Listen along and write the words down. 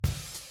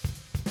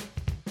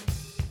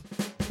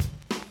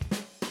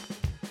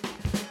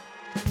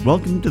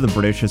Welcome to the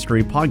British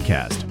History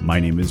Podcast. My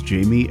name is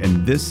Jamie,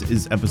 and this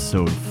is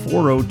episode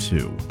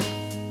 402,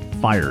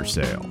 Fire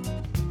Sale.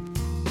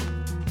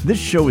 This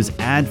show is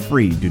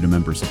ad-free due to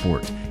member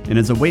support, and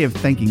as a way of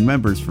thanking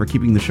members for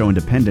keeping the show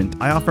independent,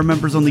 I offer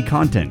members-only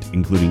content,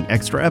 including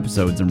extra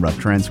episodes and rough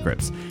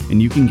transcripts,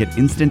 and you can get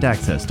instant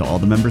access to all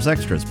the members'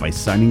 extras by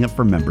signing up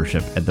for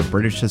membership at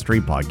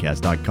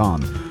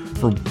thebritishhistorypodcast.com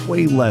for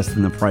way less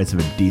than the price of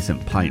a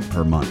decent pint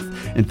per month.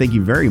 And thank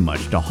you very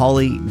much to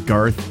Holly,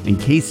 Garth, and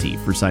Casey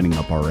for signing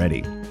up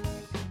already.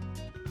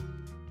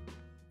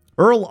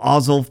 Earl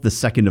Oswulf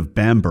II of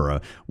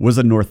Bamborough was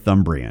a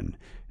Northumbrian,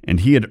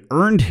 and he had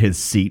earned his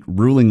seat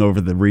ruling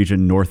over the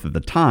region north of the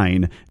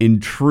Tyne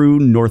in true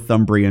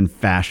Northumbrian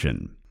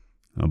fashion.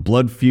 A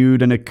blood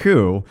feud and a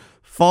coup,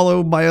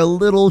 followed by a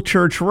little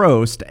church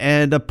roast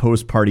and a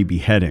post-party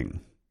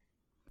beheading.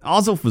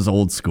 Oswulf was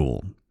old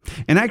school,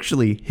 and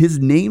actually his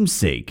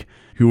namesake,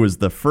 who was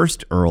the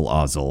first Earl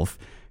Oswulf,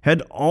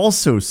 had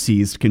also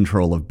seized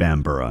control of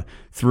Bamborough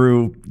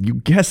through, you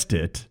guessed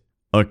it,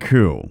 a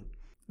coup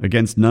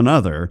against none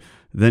other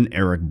than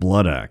Eric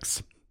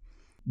Bloodaxe.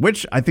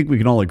 Which I think we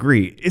can all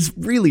agree is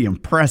really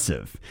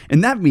impressive.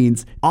 And that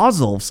means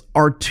Oswulfs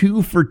are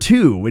 2 for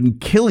 2 in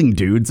killing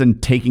dudes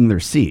and taking their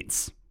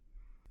seats.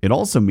 It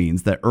also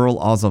means that Earl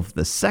Oswulf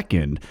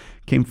II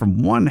came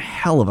from one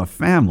hell of a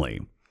family,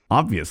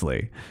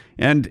 obviously.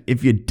 And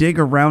if you dig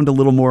around a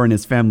little more in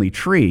his family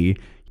tree,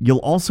 you'll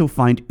also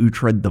find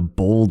Uhtred the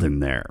Bold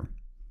in there.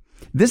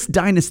 This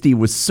dynasty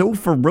was so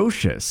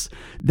ferocious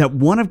that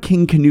one of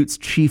King Canute's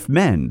chief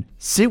men,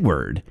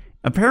 Siward,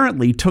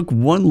 apparently took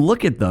one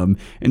look at them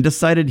and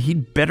decided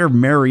he'd better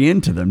marry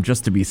into them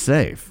just to be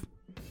safe.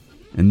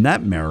 And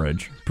that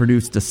marriage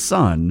produced a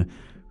son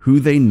who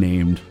they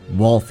named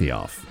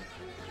Waltheof,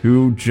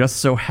 who just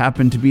so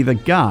happened to be the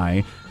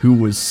guy who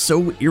was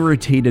so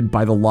irritated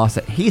by the loss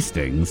at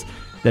Hastings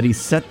that he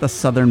set the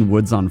southern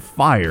woods on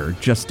fire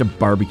just to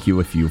barbecue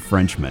a few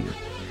Frenchmen.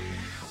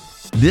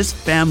 This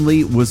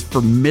family was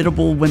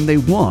formidable when they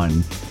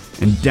won,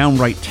 and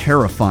downright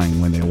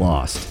terrifying when they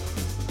lost.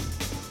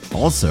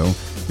 Also,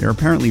 they're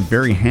apparently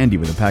very handy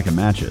with a pack of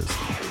matches.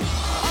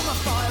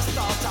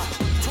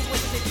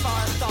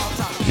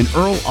 And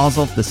Earl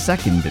Oswulf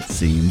II, it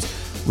seems,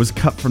 was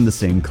cut from the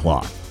same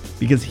cloth,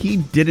 because he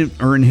didn't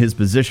earn his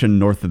position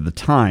north of the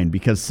Tyne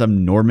because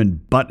some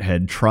Norman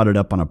butthead trotted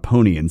up on a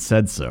pony and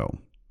said so.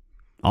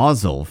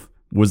 Oswulf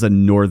was a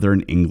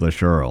Northern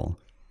English earl,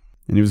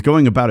 and he was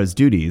going about his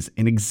duties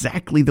in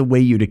exactly the way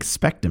you'd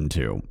expect him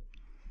to.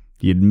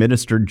 He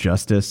administered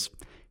justice,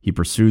 he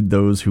pursued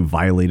those who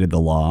violated the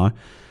law,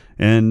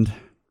 and,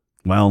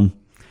 well,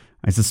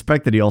 I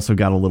suspect that he also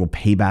got a little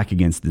payback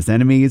against his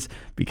enemies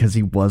because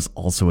he was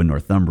also a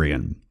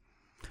Northumbrian.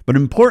 But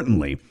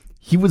importantly,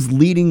 he was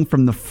leading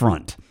from the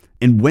front,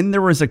 and when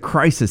there was a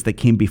crisis that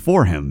came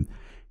before him,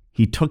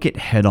 he took it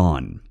head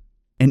on.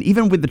 And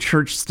even with the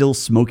church still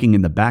smoking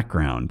in the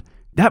background,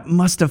 that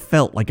must have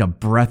felt like a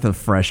breath of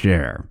fresh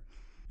air.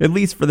 At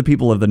least for the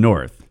people of the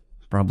north.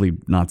 Probably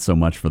not so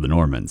much for the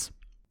Normans.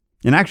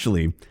 And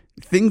actually,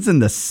 things in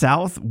the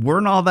south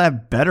weren't all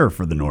that better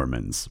for the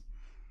Normans.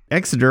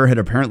 Exeter had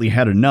apparently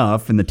had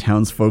enough, and the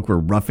townsfolk were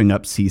roughing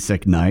up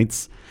seasick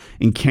knights.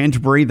 In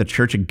Canterbury, the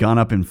church had gone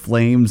up in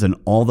flames, and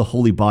all the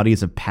holy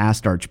bodies of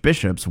past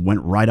archbishops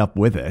went right up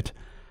with it.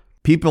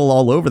 People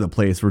all over the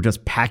place were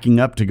just packing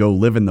up to go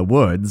live in the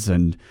woods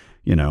and,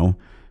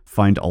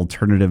 find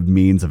alternative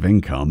means of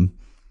income.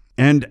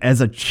 And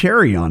as a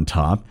cherry on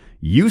top,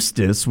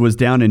 Eustace was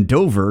down in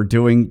Dover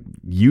doing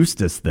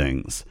Eustace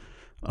things.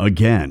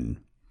 Again.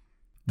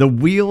 The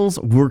wheels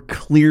were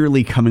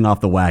clearly coming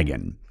off the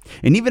wagon.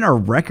 And even our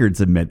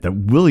records admit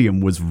that William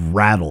was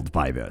rattled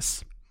by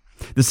this.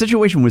 The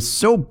situation was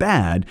so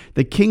bad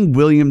that King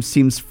William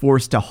seems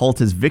forced to halt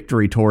his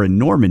victory tour in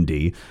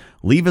Normandy,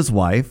 leave his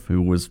wife,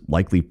 who was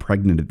likely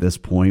pregnant at this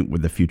point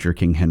with the future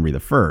King Henry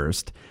I,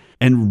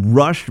 and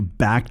rush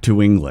back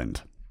to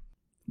England,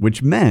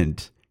 which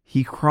meant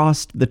he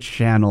crossed the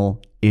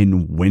Channel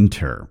in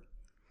winter.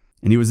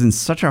 And he was in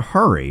such a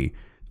hurry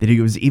that he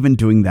was even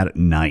doing that at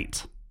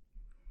night.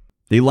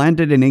 They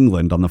landed in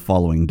England on the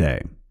following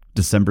day,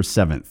 December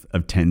 7th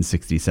of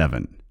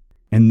 1067,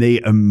 and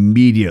they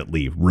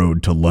immediately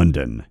rode to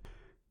London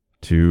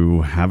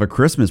to have a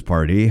Christmas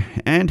party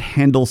and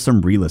handle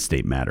some real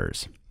estate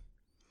matters.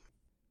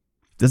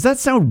 Does that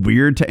sound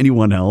weird to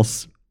anyone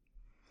else?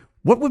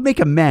 What would make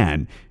a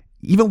man,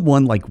 even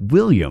one like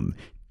William,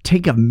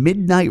 take a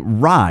midnight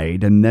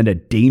ride and then a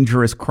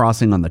dangerous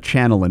crossing on the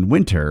Channel in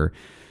winter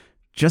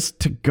just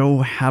to go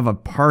have a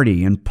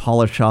party and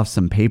polish off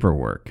some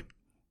paperwork?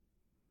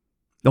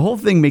 The whole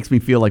thing makes me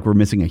feel like we're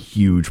missing a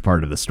huge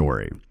part of the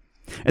story.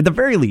 At the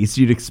very least,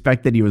 you'd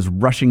expect that he was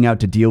rushing out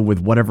to deal with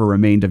whatever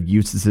remained of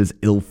Eustace's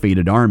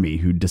ill-fated army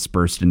who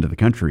dispersed into the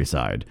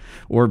countryside,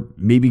 or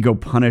maybe go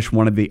punish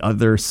one of the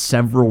other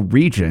several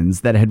regions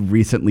that had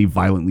recently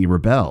violently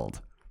rebelled.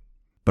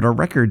 But our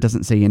record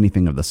doesn't say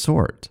anything of the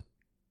sort.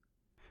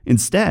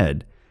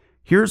 Instead,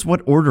 here's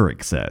what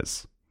Orderic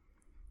says.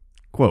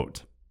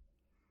 Quote,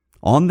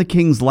 On the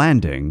King's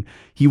Landing,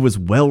 he was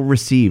well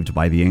received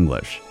by the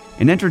English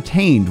and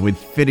entertained with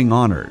fitting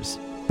honors,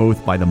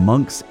 both by the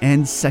monks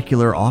and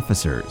secular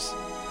officers.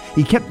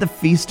 He kept the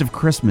feast of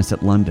Christmas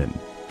at London,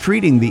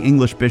 treating the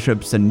English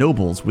bishops and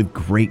nobles with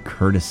great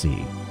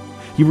courtesy.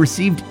 He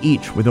received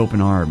each with open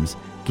arms,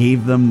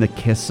 gave them the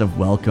kiss of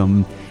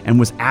welcome, and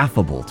was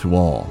affable to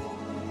all.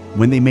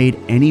 When they made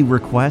any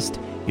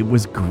request, it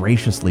was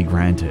graciously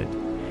granted,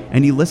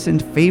 and he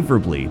listened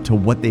favorably to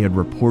what they had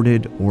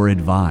reported or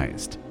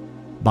advised.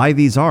 By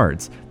these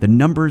arts, the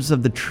numbers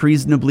of the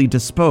treasonably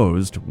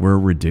disposed were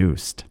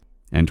reduced."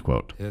 End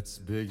quote. It's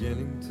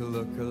beginning to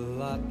look a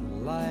lot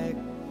like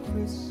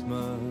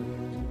Christmas.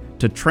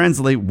 To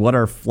translate what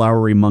our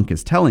flowery monk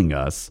is telling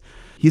us,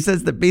 he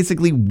says that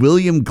basically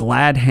William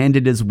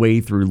glad-handed his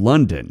way through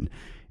London,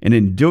 and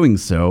in doing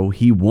so,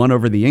 he won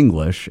over the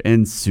English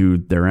and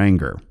soothed their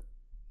anger.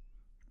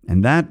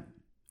 And that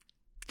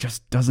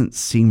just doesn't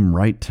seem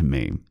right to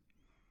me.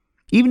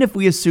 Even if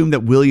we assume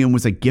that William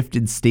was a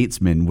gifted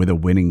statesman with a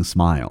winning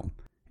smile.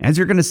 As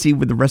you're going to see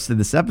with the rest of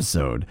this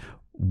episode,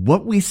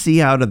 what we see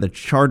out of the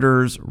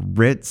charters,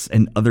 writs,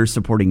 and other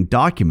supporting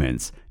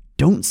documents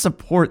don't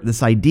support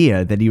this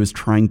idea that he was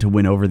trying to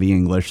win over the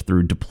English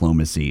through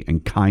diplomacy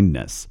and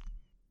kindness.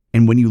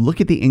 And when you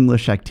look at the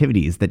English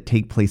activities that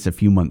take place a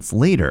few months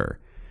later,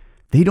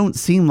 they don't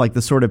seem like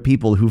the sort of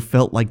people who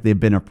felt like they've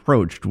been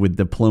approached with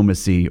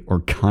diplomacy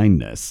or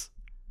kindness.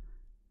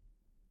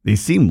 They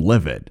seem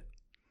livid.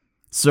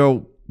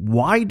 So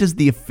why does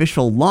the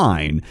official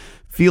line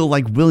feel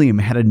like William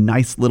had a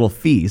nice little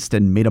feast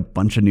and made a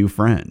bunch of new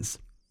friends?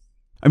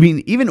 I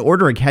mean, even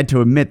Orderic had to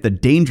admit the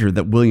danger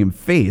that William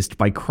faced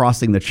by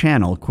crossing the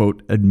channel,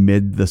 quote,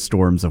 amid the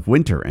storms of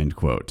winter, end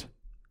quote.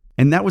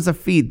 And that was a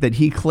feat that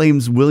he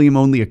claims William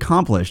only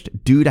accomplished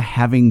due to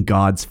having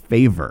God's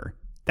favor.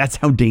 That's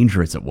how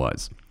dangerous it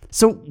was.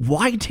 So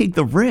why take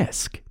the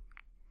risk?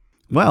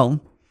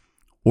 Well,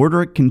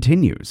 Orderic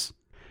continues,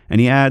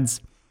 and he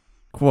adds,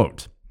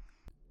 quote,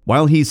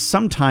 "While he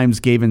sometimes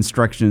gave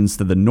instructions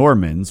to the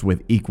Normans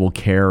with equal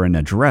care and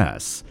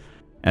address,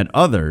 at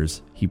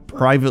others he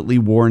privately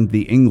warned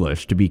the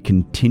English to be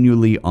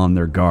continually on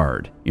their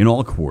guard in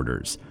all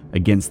quarters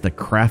against the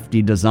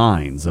crafty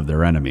designs of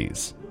their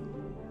enemies.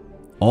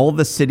 All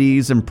the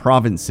cities and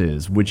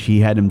provinces which he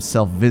had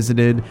himself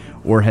visited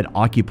or had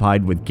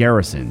occupied with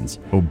garrisons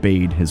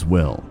obeyed his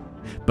will.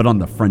 But on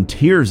the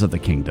frontiers of the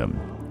kingdom,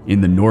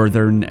 in the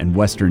northern and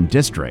western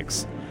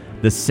districts,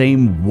 the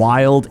same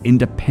wild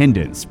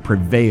independence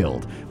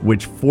prevailed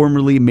which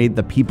formerly made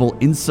the people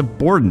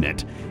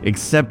insubordinate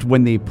except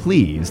when they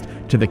pleased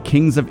to the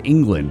kings of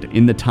England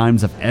in the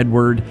times of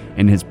Edward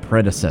and his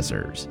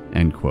predecessors."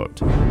 End quote.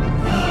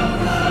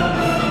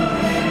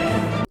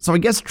 So I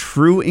guess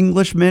true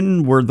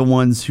Englishmen were the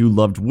ones who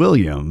loved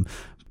William,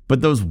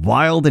 but those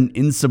wild and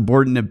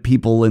insubordinate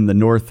people in the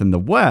north and the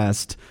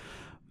west,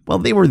 well,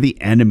 they were the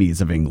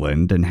enemies of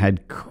England and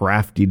had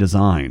crafty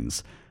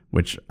designs,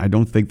 which I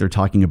don't think they're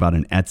talking about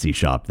an Etsy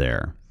shop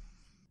there.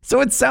 So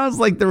it sounds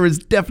like there was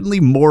definitely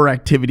more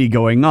activity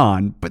going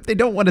on, but they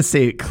don't want to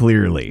say it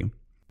clearly.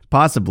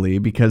 Possibly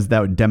because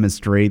that would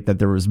demonstrate that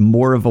there was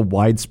more of a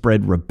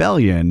widespread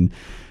rebellion,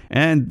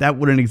 and that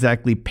wouldn't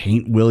exactly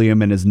paint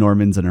William and his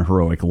Normans in a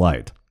heroic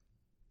light.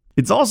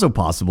 It's also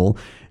possible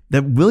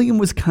that William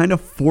was kind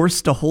of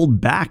forced to hold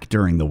back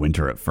during the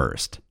winter at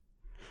first.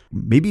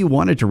 Maybe he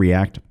wanted to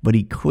react, but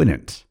he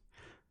couldn't.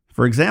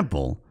 For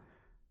example,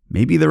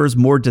 maybe there was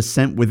more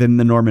dissent within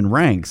the Norman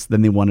ranks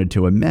than they wanted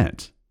to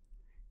admit.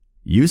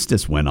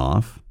 Eustace went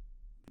off.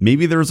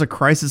 Maybe there was a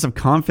crisis of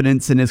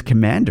confidence in his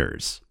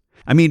commanders.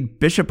 I mean,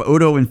 Bishop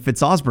Odo and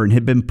Fitzosborne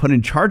had been put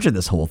in charge of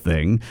this whole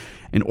thing,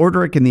 and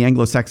Orderic and the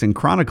Anglo-Saxon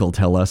Chronicle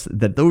tell us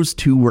that those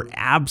two were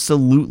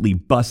absolutely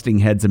busting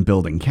heads and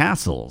building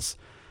castles.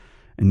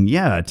 And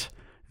yet,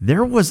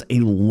 there was a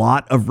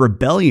lot of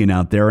rebellion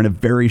out there in a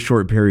very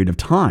short period of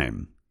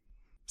time.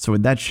 So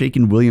had that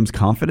shaken William's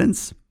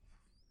confidence?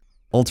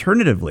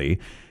 Alternatively,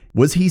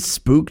 was he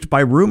spooked by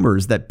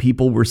rumors that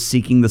people were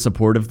seeking the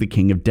support of the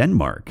King of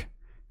Denmark,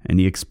 and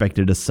he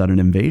expected a sudden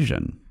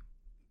invasion?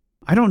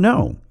 I don't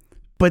know,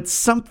 but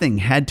something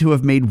had to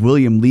have made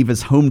William leave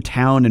his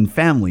hometown and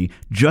family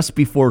just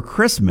before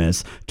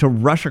Christmas to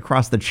rush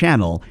across the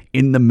channel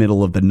in the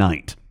middle of the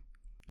night.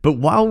 But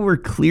while we're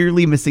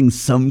clearly missing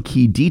some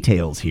key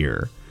details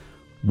here,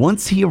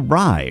 once he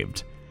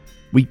arrived,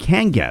 we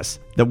can guess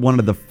that one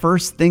of the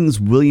first things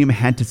William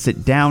had to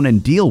sit down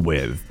and deal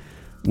with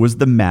was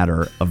the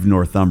matter of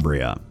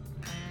Northumbria.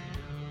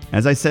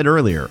 As I said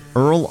earlier,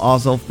 Earl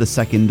Oswulf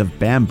II of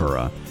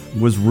Bamborough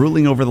was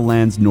ruling over the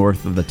lands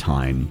north of the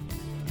Tyne,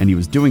 and he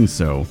was doing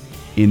so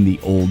in the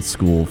old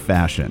school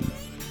fashion.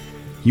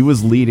 He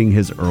was leading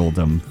his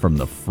earldom from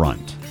the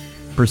front,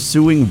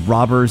 pursuing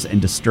robbers and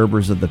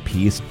disturbers of the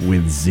peace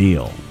with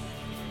zeal.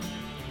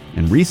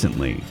 And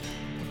recently,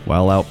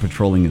 while out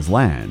patrolling his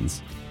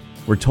lands,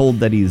 we're told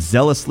that he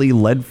zealously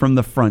led from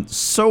the front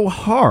so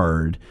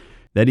hard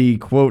that he,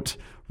 quote,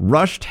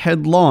 rushed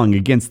headlong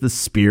against the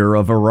spear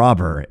of a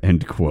robber,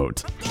 end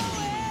quote.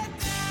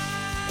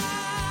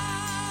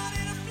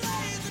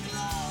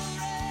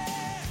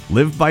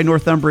 Live by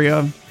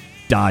Northumbria,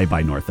 die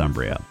by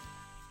Northumbria.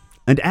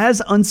 And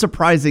as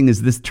unsurprising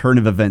as this turn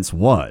of events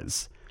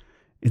was,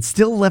 it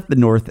still left the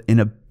North in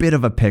a bit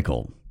of a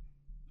pickle,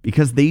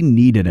 because they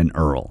needed an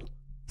earl.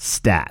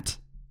 Stat.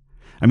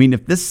 I mean,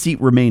 if this seat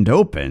remained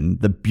open,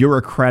 the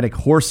bureaucratic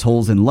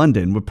horseholes in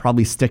London would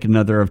probably stick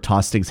another of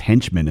Tostig's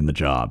henchmen in the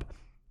job.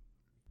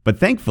 But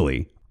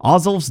thankfully,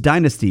 Oswulf's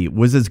dynasty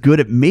was as good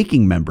at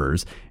making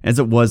members as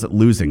it was at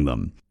losing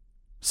them.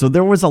 So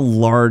there was a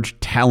large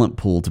talent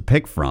pool to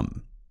pick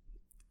from.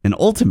 And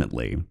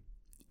ultimately,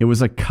 it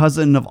was a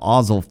cousin of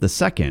Oswulf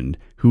II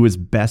who was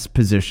best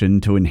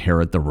positioned to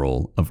inherit the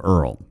role of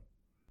Earl.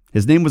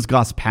 His name was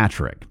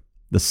Gospatric,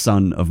 the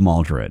son of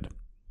Maldred.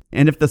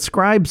 And if the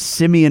scribe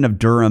Simeon of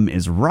Durham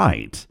is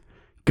right,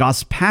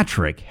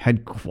 Gospatric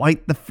had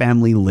quite the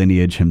family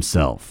lineage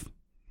himself.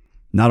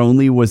 Not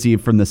only was he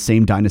from the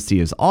same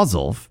dynasty as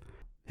Oswulf,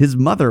 his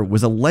mother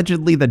was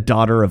allegedly the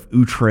daughter of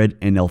Uhtred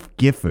and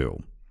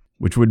Elfgifu,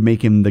 which would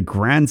make him the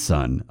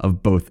grandson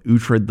of both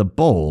Uhtred the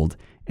Bold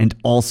and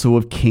also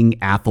of King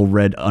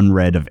Athelred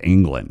Unred of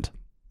England.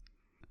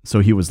 So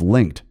he was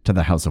linked to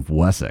the House of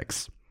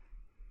Wessex.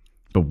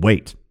 But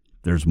wait,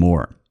 there's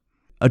more.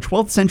 A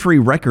 12th century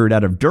record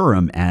out of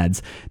Durham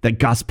adds that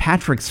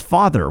Gospatric's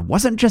father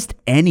wasn't just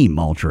any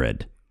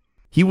Maldred.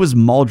 He was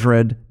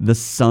Maldred, the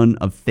son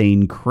of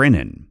Thane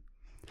Crinan,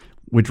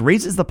 which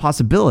raises the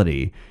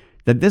possibility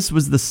that this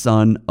was the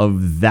son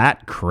of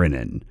that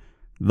Crinan,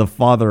 the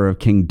father of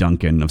King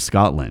Duncan of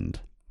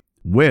Scotland,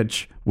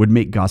 which would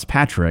make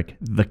Gospatric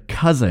the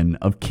cousin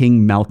of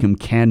King Malcolm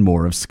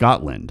Canmore of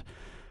Scotland,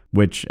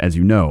 which, as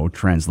you know,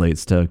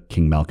 translates to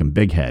King Malcolm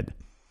Bighead.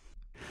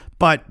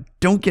 But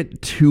don't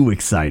get too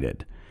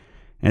excited.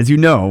 As you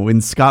know,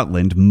 in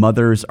Scotland,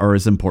 mothers are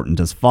as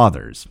important as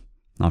fathers,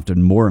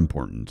 often more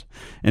important,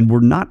 and we're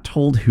not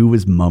told who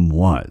his mum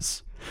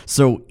was.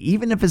 So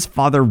even if his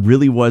father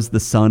really was the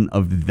son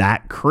of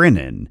that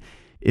Crinan,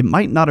 it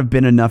might not have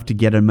been enough to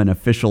get him an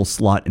official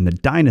slot in the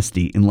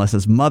dynasty unless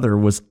his mother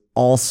was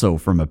also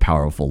from a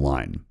powerful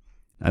line.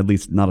 At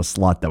least not a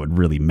slot that would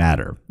really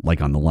matter, like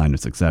on the line of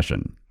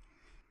succession.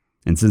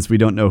 And since we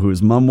don't know who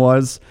his mum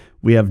was,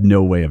 we have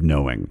no way of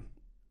knowing.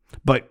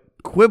 But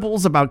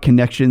quibbles about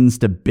connections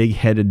to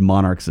big-headed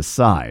monarchs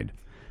aside,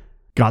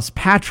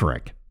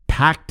 Gospatric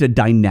packed a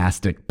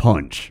dynastic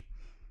punch.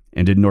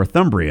 And in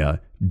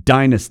Northumbria,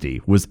 dynasty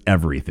was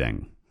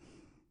everything.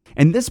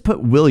 And this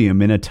put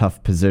William in a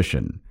tough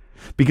position,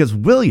 because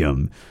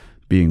William,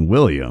 being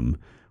William,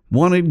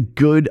 wanted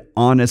good,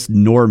 honest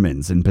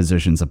Normans in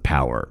positions of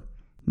power,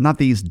 not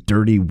these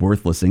dirty,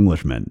 worthless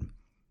Englishmen.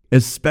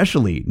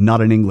 Especially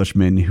not an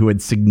Englishman who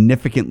had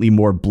significantly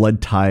more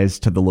blood ties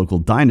to the local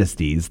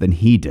dynasties than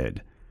he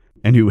did,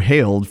 and who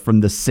hailed from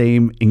the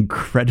same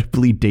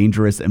incredibly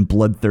dangerous and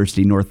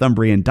bloodthirsty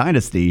Northumbrian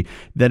dynasty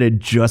that had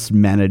just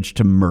managed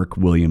to murk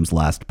William's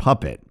last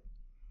puppet.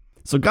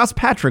 So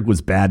Gospatric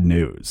was bad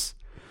news.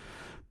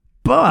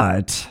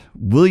 But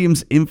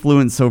William's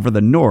influence over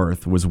the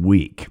north was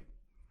weak.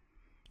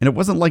 And it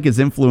wasn't like his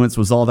influence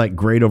was all that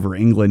great over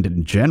England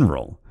in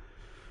general.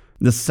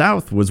 The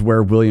south was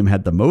where William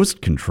had the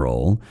most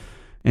control,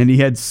 and he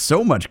had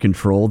so much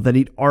control that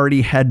he'd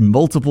already had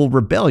multiple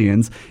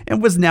rebellions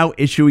and was now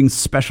issuing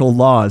special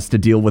laws to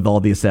deal with all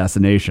the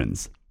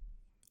assassinations.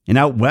 And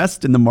out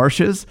west in the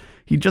marshes,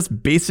 he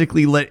just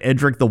basically let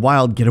Edric the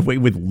Wild get away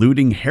with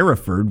looting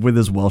Hereford with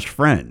his Welsh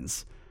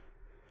friends.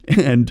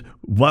 And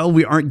while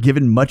we aren't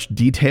given much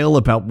detail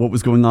about what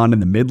was going on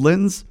in the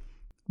Midlands,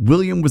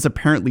 William was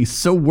apparently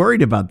so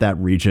worried about that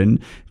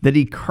region that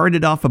he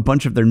carted off a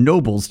bunch of their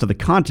nobles to the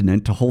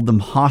continent to hold them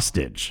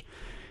hostage.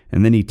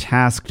 And then he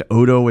tasked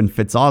Odo and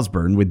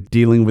Fitzosborne with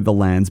dealing with the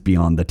lands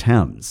beyond the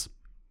Thames.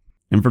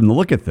 And from the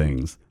look of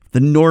things, the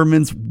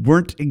Normans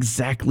weren't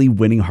exactly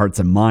winning hearts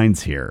and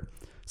minds here.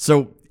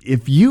 So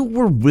if you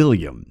were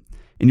William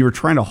and you were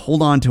trying to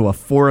hold on to a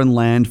foreign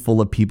land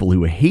full of people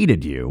who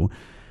hated you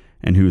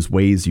and whose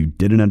ways you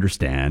didn't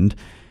understand,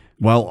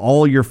 while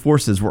all your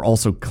forces were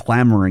also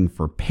clamoring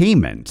for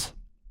payment,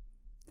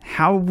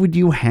 how would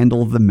you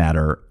handle the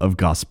matter of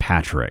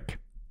Gospatric?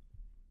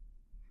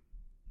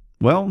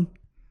 Well,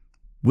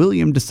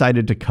 William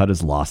decided to cut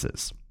his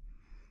losses.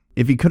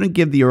 If he couldn't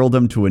give the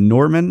earldom to a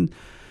Norman,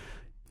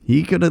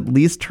 he could at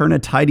least turn a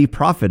tidy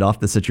profit off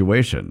the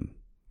situation.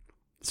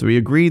 So he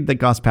agreed that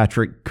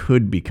Gospatric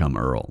could become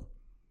earl,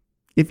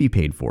 if he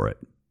paid for it.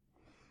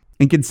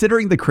 And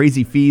considering the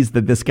crazy fees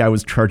that this guy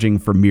was charging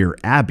for mere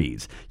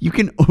abbeys, you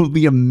can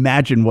only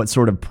imagine what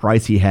sort of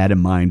price he had in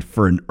mind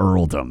for an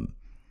earldom.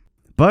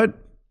 But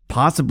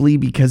possibly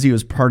because he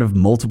was part of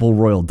multiple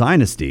royal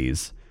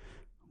dynasties,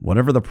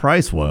 whatever the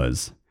price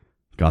was,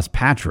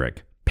 Gospatric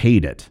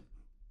paid it.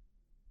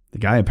 The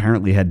guy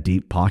apparently had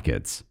deep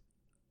pockets.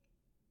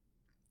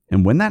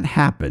 And when that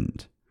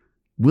happened,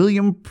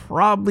 William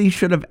probably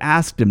should have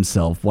asked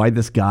himself why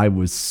this guy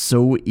was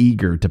so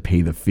eager to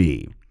pay the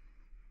fee,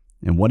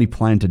 and what he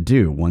planned to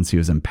do once he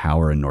was in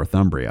power in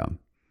Northumbria.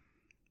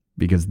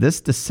 Because this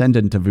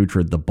descendant of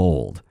Uhtred the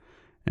Bold,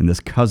 and this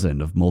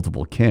cousin of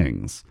multiple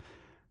kings,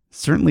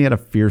 certainly had a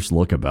fierce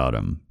look about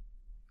him.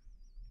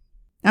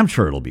 I'm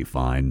sure it'll be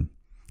fine.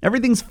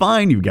 Everything's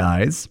fine, you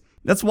guys.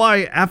 That's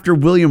why after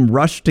William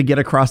rushed to get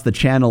across the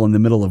channel in the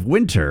middle of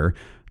winter,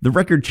 the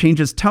record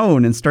changes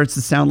tone and starts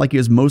to sound like he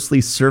was mostly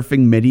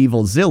surfing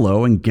medieval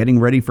Zillow and getting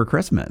ready for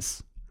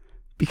Christmas.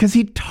 Because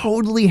he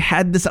totally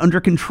had this under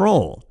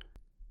control.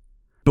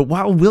 But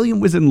while William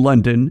was in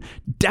London,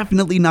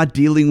 definitely not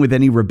dealing with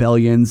any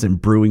rebellions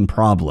and brewing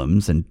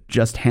problems and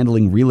just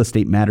handling real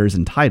estate matters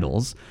and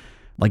titles,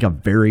 like a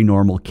very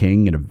normal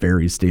king in a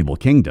very stable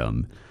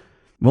kingdom,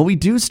 well, we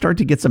do start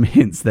to get some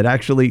hints that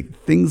actually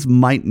things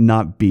might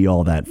not be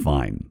all that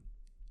fine.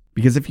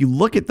 Because if you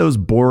look at those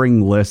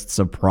boring lists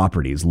of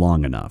properties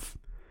long enough,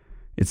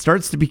 it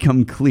starts to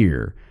become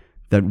clear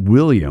that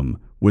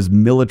William was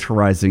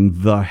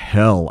militarizing the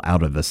hell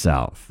out of the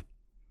South.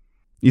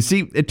 You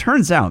see, it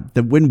turns out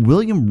that when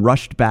William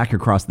rushed back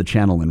across the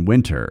channel in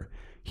winter,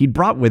 he'd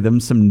brought with him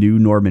some new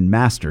Norman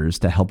masters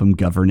to help him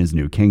govern his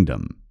new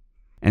kingdom.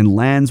 And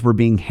lands were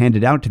being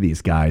handed out to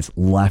these guys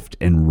left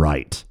and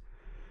right.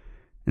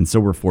 And so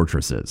were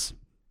fortresses.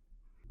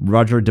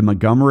 Roger de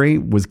Montgomery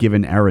was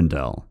given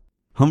Arundel.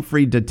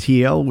 Humphrey de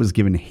Thiel was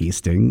given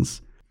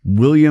Hastings.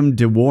 William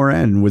de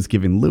Warenne was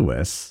given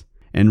Lewis.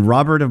 And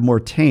Robert of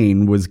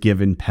Mortain was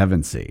given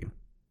Pevensey.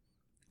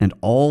 And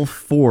all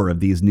four of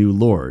these new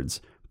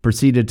lords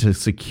proceeded to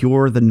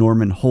secure the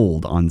Norman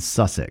hold on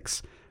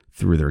Sussex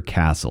through their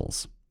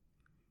castles.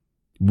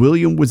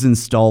 William was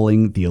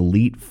installing the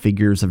elite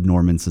figures of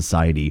Norman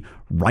society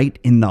right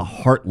in the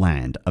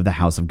heartland of the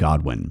House of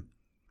Godwin.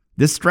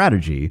 This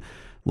strategy,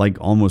 like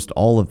almost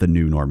all of the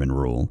new Norman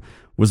rule,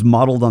 was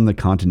modeled on the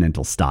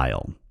continental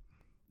style.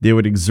 They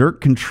would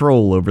exert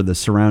control over the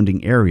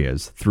surrounding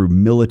areas through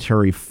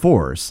military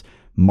force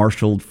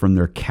marshaled from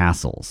their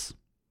castles.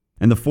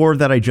 And the four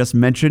that I just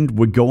mentioned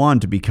would go on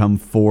to become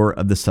four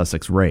of the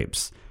Sussex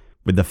rapes,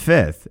 with the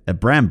fifth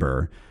at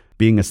Bramber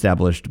being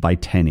established by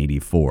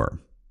 1084.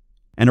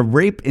 And a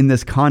rape in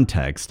this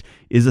context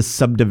is a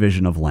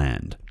subdivision of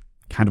land,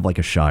 kind of like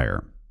a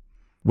shire.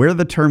 Where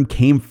the term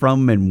came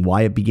from and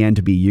why it began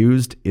to be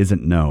used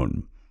isn't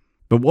known.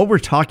 But what we're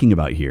talking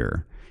about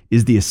here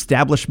is the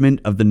establishment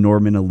of the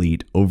Norman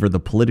elite over the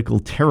political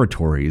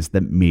territories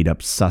that made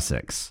up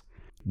Sussex,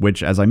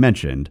 which, as I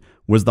mentioned,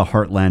 was the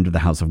heartland of the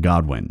House of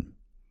Godwin.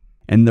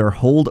 And their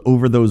hold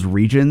over those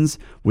regions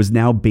was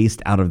now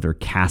based out of their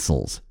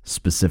castles,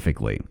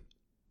 specifically.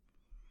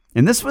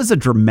 And this was a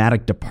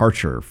dramatic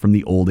departure from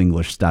the Old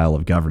English style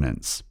of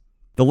governance.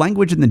 The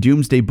language in the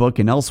Domesday Book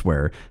and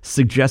elsewhere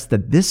suggests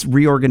that this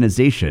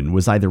reorganization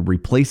was either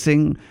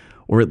replacing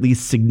or at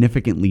least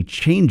significantly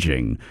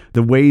changing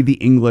the way the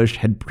English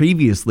had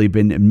previously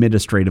been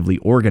administratively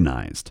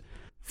organized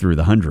through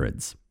the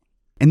hundreds.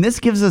 And this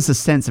gives us a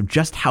sense of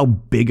just how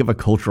big of a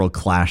cultural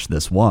clash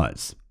this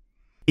was.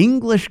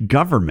 English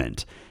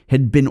government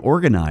had been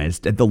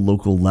organized at the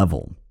local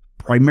level,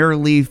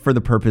 primarily for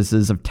the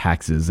purposes of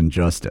taxes and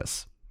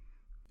justice.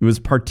 It was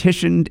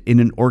partitioned in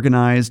an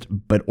organized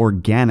but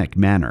organic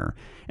manner,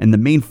 and the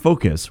main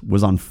focus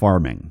was on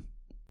farming.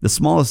 The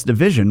smallest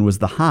division was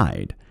the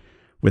Hyde,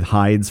 with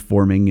Hydes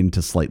forming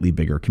into slightly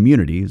bigger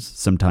communities,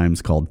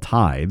 sometimes called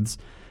tithes.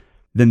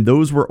 Then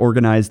those were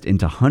organized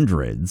into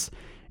hundreds,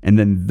 and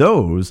then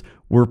those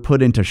were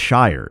put into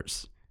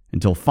shires,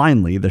 until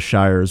finally the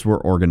shires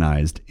were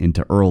organized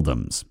into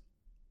earldoms.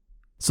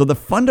 So the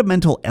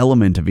fundamental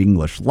element of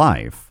English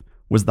life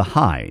was the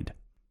Hyde,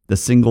 the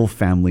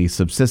single-family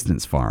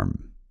subsistence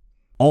farm.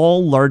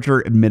 All larger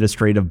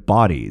administrative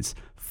bodies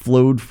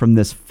flowed from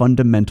this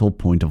fundamental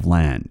point of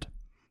land,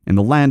 and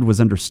the land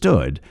was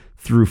understood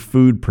through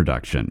food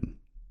production.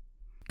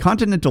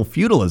 Continental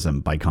feudalism,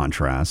 by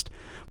contrast,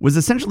 was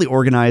essentially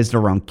organized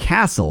around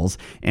castles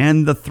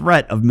and the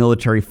threat of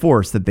military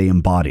force that they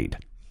embodied.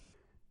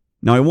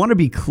 Now, I want to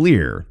be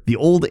clear, the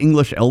Old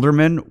English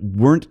ealdormen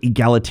weren't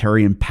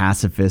egalitarian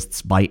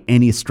pacifists by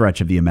any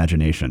stretch of the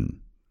imagination.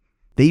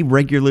 They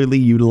regularly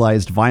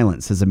utilized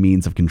violence as a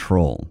means of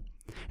control,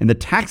 and the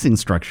taxing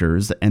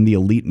structures and the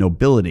elite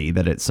nobility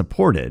that it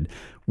supported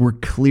were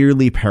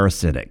clearly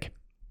parasitic.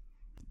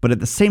 But at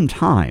the same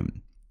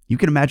time, you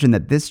can imagine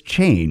that this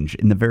change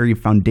in the very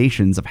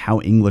foundations of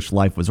how English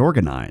life was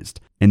organized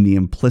and the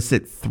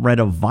implicit threat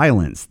of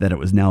violence that it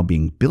was now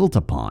being built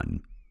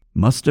upon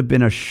must have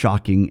been a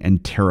shocking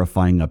and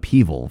terrifying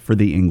upheaval for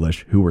the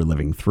English who were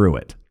living through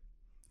it.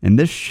 And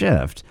this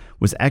shift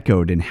was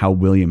echoed in how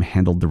William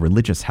handled the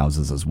religious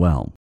houses as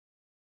well.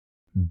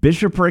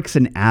 Bishoprics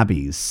and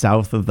abbeys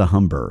south of the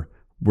Humber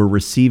were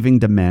receiving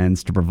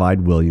demands to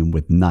provide William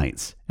with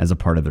knights as a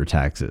part of their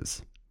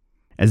taxes.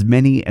 As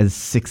many as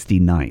 60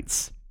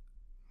 knights.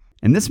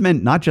 And this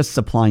meant not just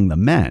supplying the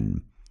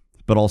men,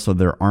 but also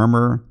their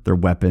armor, their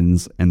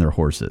weapons, and their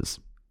horses.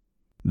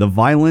 The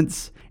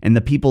violence and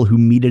the people who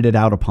meted it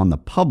out upon the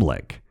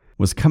public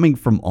was coming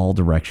from all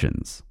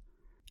directions,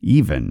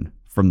 even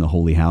from the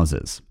holy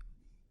houses.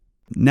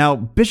 Now,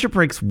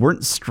 bishoprics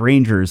weren't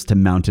strangers to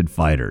mounted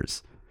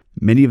fighters.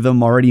 Many of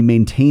them already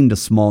maintained a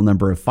small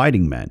number of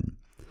fighting men.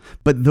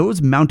 But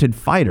those mounted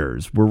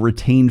fighters were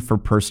retained for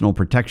personal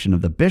protection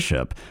of the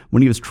bishop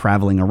when he was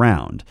traveling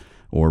around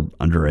or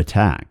under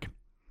attack.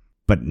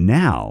 But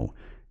now,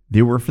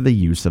 they were for the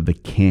use of the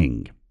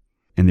king,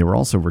 and they were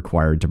also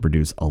required to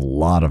produce a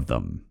lot of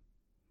them.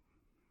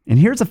 And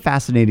here's a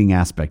fascinating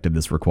aspect of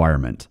this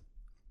requirement.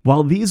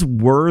 While these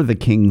were the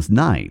king's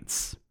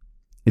knights,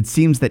 it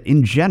seems that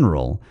in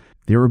general,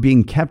 they were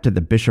being kept at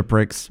the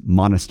bishoprics,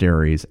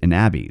 monasteries, and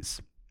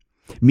abbeys,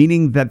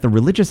 meaning that the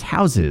religious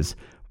houses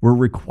were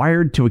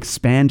required to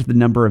expand the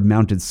number of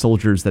mounted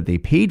soldiers that they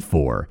paid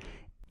for,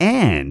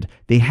 and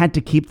they had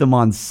to keep them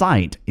on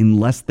site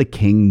unless the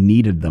king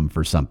needed them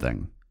for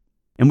something.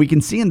 And we can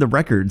see in the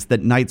records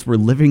that knights were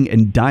living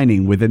and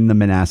dining within the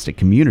monastic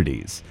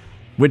communities,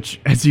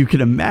 which, as you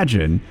can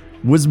imagine,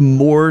 was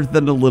more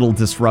than a little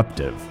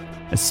disruptive,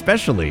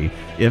 especially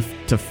if,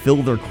 to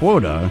fill their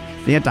quota,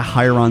 they had to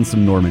hire on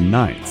some Norman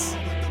knights,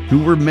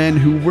 who were men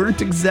who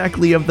weren't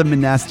exactly of the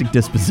monastic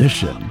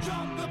disposition.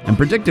 And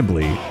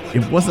predictably,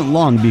 it wasn't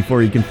long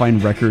before you can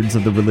find records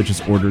of the religious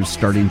orders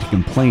starting to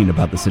complain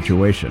about the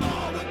situation,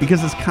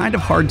 because it's kind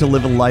of hard to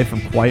live a life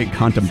of quiet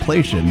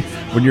contemplation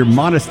when your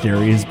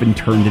monastery has been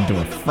turned into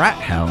a frat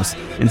house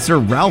and Sir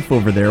Ralph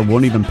over there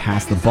won't even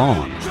pass the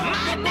bong.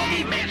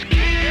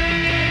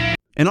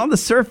 And on the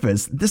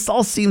surface, this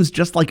all seems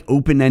just like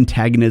open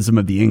antagonism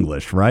of the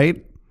English,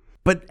 right?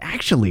 But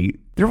actually,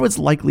 there was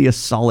likely a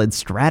solid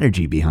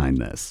strategy behind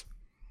this.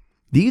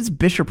 These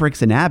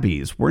bishoprics and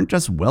abbeys weren't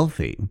just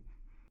wealthy.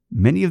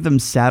 Many of them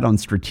sat on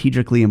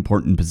strategically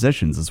important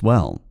positions as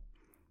well.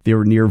 They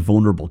were near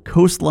vulnerable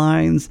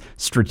coastlines,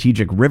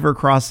 strategic river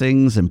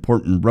crossings,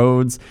 important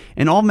roads,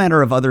 and all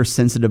manner of other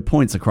sensitive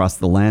points across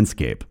the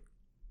landscape.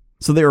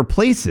 So they were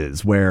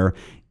places where,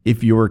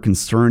 if you were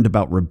concerned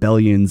about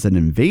rebellions and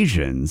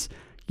invasions,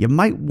 you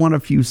might want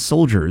a few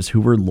soldiers who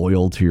were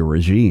loyal to your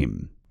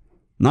regime.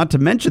 Not to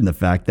mention the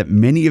fact that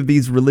many of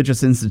these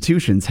religious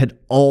institutions had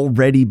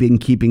already been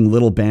keeping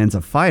little bands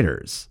of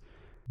fighters.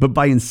 But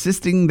by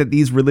insisting that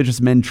these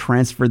religious men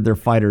transferred their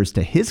fighters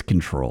to his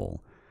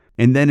control,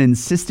 and then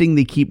insisting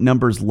they keep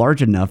numbers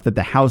large enough that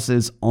the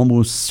houses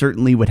almost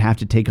certainly would have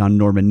to take on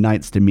Norman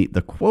knights to meet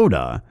the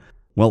quota,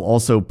 while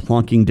also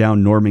plonking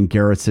down Norman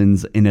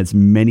garrisons in as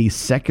many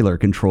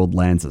secular-controlled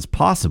lands as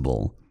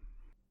possible,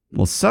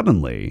 well,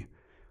 suddenly,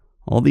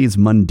 all these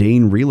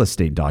mundane real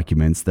estate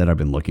documents that I've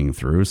been looking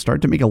through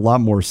start to make a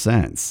lot more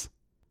sense.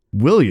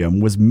 William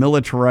was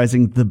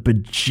militarizing the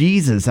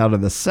bejesus out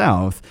of the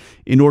South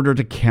in order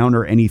to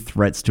counter any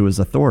threats to his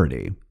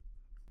authority,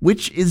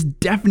 which is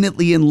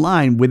definitely in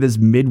line with his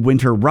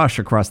midwinter rush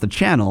across the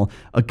Channel,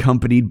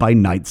 accompanied by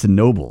knights and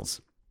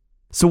nobles.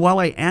 So while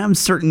I am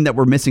certain that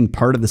we're missing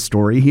part of the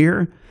story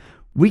here,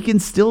 we can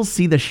still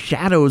see the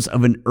shadows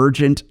of an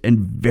urgent and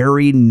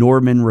very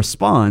Norman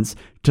response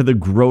to the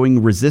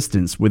growing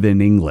resistance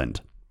within England.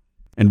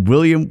 And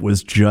William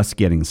was just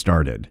getting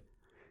started.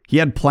 He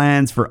had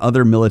plans for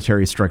other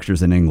military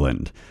structures in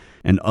England,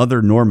 and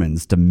other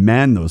Normans to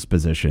man those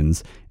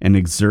positions and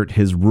exert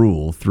his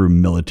rule through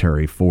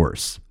military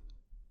force.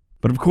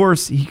 But of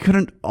course, he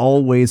couldn't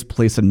always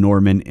place a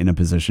Norman in a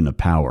position of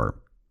power.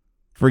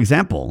 For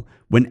example,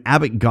 when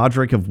Abbot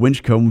Godric of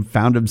Winchcombe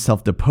found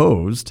himself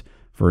deposed,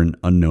 for an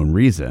unknown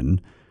reason,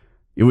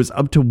 it was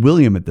up to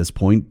William at this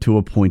point to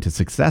appoint a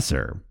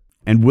successor,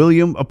 and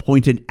William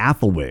appointed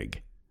Athelwig,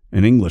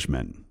 an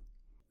Englishman.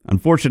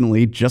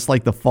 Unfortunately, just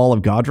like the fall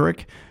of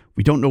Godric,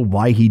 we don't know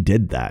why he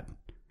did that.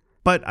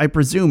 But I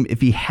presume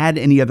if he had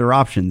any other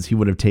options, he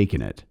would have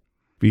taken it,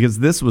 because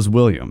this was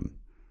William,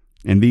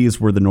 and these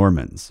were the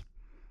Normans.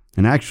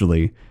 And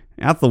actually,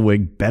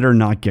 Athelwig better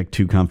not get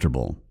too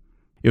comfortable.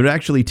 It would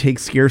actually take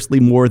scarcely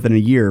more than a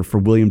year for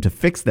William to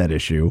fix that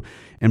issue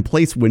and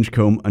place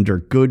Winchcombe under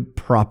good,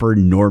 proper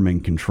Norman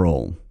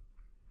control.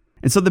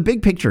 And so the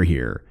big picture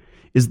here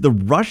is the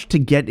rush to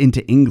get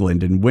into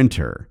England in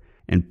winter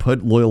and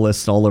put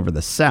loyalists all over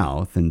the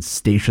south and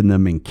station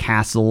them in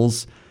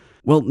castles.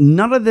 Well,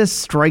 none of this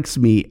strikes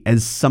me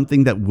as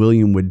something that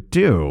William would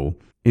do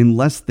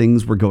unless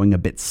things were going a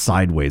bit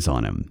sideways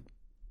on him.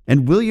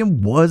 And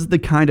William was the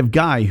kind of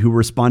guy who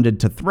responded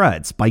to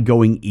threats by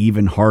going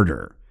even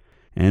harder.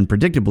 And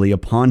predictably,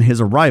 upon his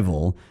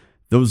arrival,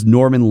 those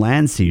Norman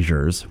land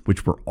seizures,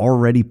 which were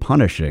already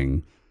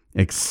punishing,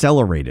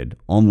 accelerated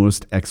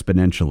almost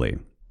exponentially.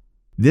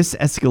 This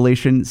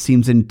escalation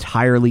seems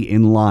entirely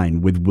in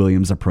line with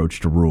William's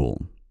approach to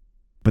rule.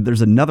 But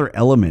there's another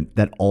element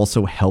that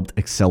also helped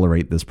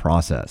accelerate this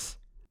process,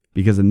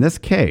 because in this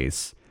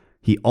case,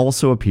 he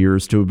also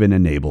appears to have been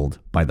enabled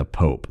by the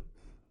Pope.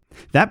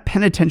 That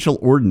penitential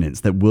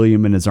ordinance that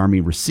William and his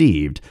army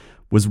received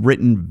was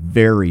written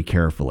very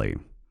carefully.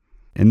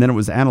 And then it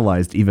was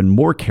analyzed even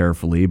more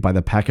carefully by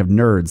the pack of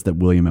nerds that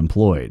William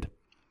employed.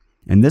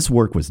 And this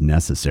work was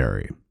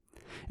necessary,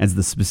 as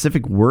the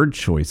specific word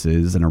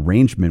choices and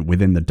arrangement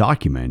within the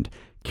document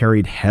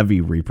carried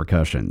heavy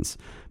repercussions,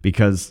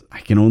 because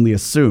I can only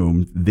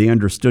assume they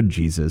understood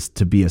Jesus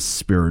to be a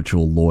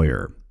spiritual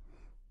lawyer.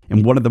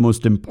 And one of the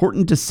most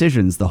important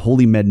decisions the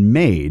holy men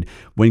made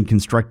when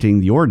constructing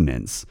the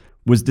ordinance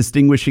was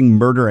distinguishing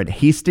murder at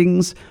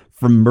Hastings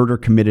from murder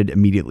committed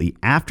immediately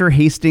after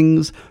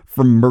Hastings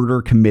from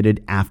murder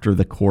committed after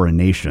the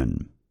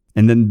coronation.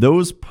 And then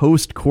those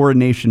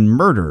post-coronation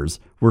murders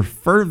were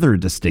further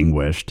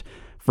distinguished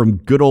from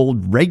good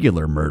old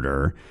regular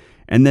murder,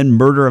 and then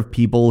murder of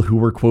people who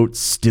were, quote,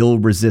 still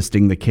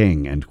resisting the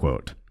king, end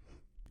quote.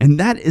 And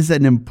that is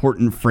an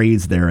important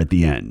phrase there at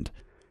the end.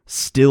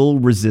 Still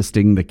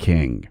resisting the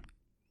king.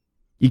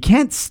 You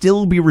can't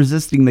still be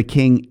resisting the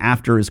king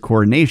after his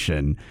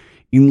coronation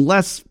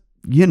unless,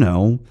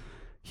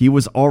 he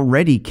was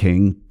already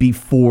king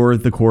before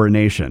the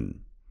coronation.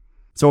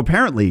 So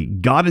apparently,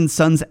 God &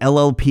 Sons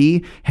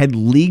LLP had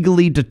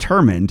legally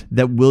determined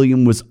that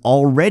William was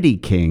already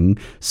king,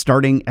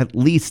 starting at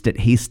least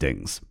at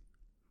Hastings.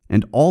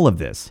 And all of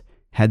this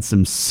had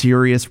some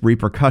serious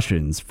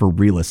repercussions for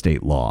real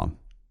estate law.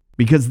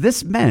 Because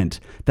this meant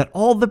that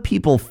all the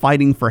people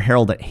fighting for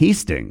Harold at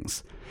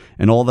Hastings,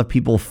 and all the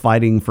people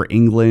fighting for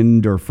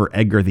England or for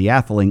Edgar the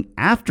Atheling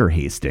after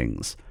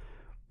Hastings,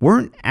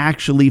 weren't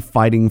actually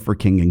fighting for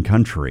king and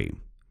country.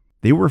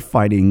 They were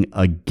fighting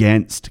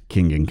against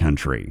king and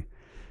country.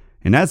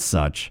 And as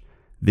such,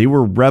 they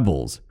were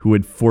rebels who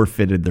had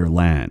forfeited their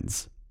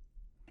lands.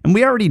 And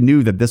we already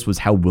knew that this was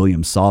how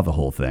William saw the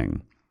whole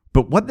thing.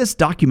 But what this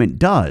document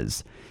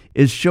does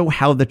is show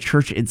how the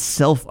church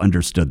itself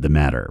understood the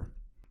matter.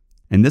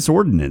 And this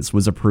ordinance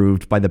was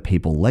approved by the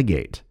papal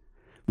legate,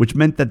 which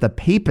meant that the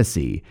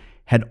papacy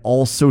had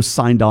also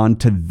signed on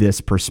to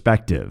this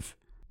perspective.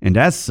 And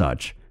as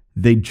such,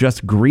 they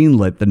just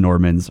greenlit the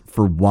Normans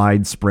for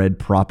widespread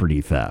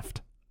property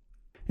theft.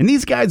 And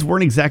these guys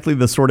weren't exactly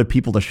the sort of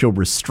people to show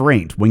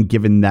restraint when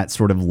given that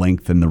sort of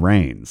length in the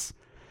reins.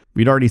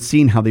 We'd already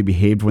seen how they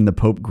behaved when the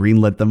Pope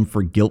greenlit them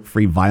for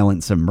guilt-free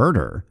violence and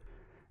murder.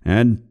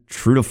 And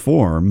true to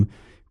form,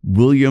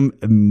 William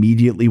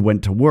immediately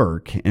went to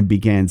work and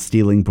began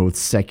stealing both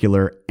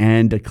secular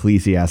and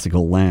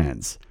ecclesiastical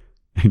lands.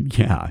 And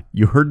yeah,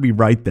 you heard me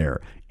right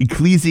there.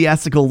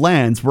 Ecclesiastical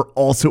lands were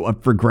also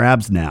up for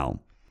grabs now.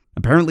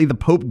 Apparently, the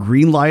Pope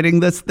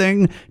greenlighting this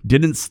thing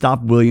didn't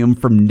stop William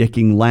from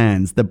nicking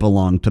lands that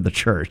belonged to the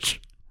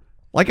church.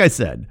 Like I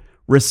said,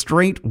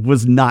 restraint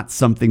was not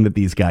something that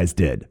these guys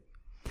did.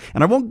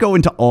 And I won't go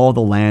into all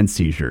the land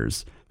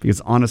seizures,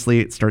 because honestly,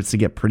 it starts to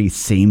get pretty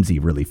samey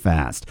really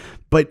fast.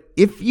 But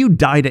if you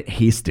died at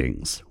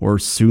Hastings, or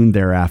soon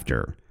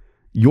thereafter,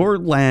 your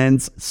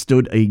lands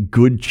stood a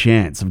good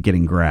chance of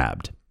getting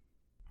grabbed.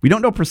 We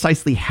don't know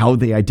precisely how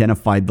they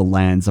identified the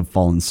lands of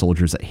fallen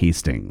soldiers at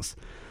Hastings,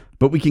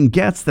 but we can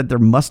guess that there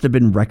must have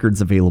been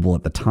records available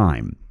at the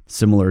time,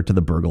 similar to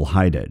the Burgle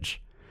Hidage.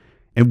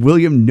 And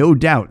William no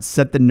doubt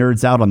set the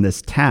nerds out on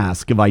this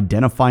task of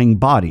identifying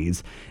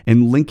bodies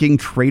and linking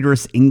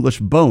traitorous English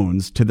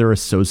bones to their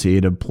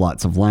associated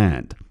plots of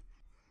land.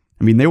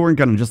 I mean, they weren't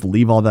going to just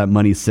leave all that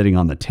money sitting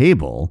on the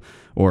table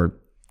or,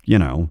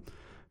 in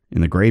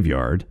the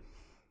graveyard.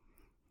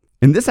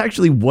 And this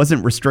actually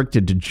wasn't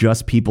restricted to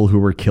just people who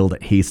were killed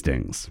at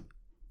Hastings.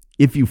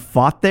 If you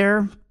fought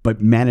there, but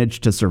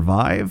managed to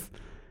survive,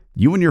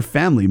 you and your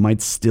family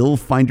might still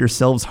find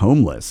yourselves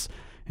homeless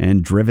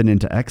and driven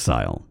into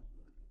exile.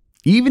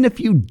 Even if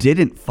you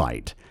didn't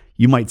fight,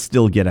 you might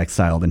still get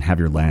exiled and have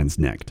your lands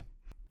nicked.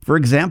 For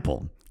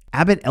example,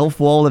 Abbot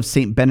Elfwald of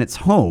St. Benet's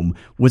home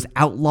was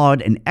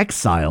outlawed and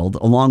exiled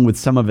along with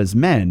some of his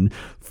men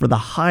for the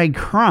high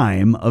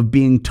crime of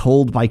being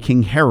told by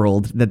King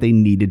Harold that they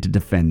needed to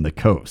defend the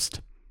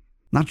coast.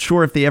 Not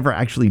sure if they ever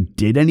actually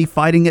did any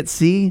fighting at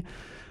sea,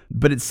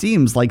 but it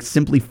seems like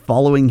simply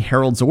following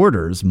Harold's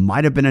orders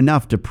might have been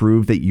enough to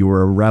prove that you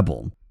were a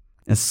rebel,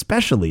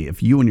 especially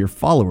if you and your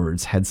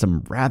followers had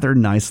some rather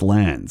nice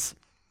lands.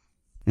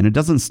 And it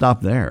doesn't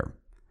stop there.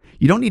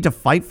 You don't need to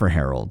fight for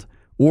Harold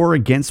or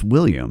against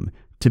William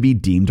to be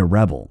deemed a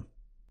rebel.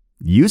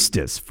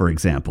 Eustace, for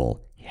example,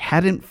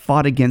 hadn't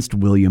fought against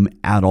William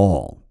at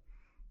all.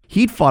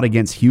 He'd fought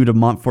against Hugh de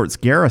Montfort's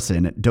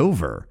garrison at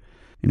Dover,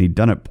 and he'd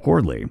done it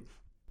poorly.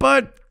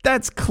 But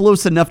that's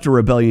close enough to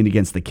rebellion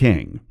against the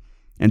king.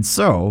 And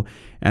so,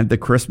 at the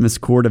Christmas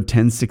Court of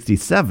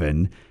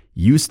 1067,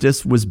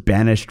 Eustace was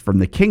banished from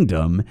the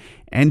kingdom,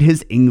 and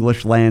his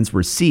English lands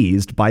were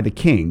seized by the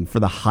king for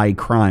the high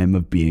crime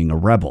of being a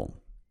rebel.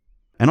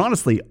 And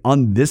honestly,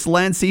 on this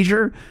land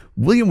seizure,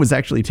 William was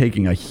actually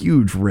taking a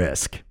huge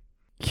risk.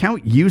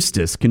 Count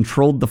Eustace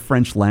controlled the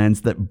French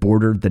lands that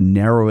bordered the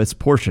narrowest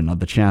portion of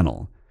the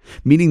Channel,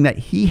 meaning that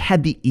he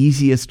had the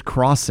easiest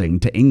crossing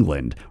to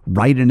England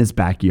right in his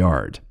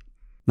backyard.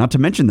 Not to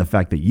mention the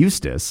fact that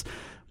Eustace,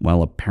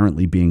 while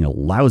apparently being a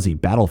lousy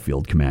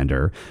battlefield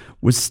commander,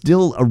 was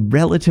still a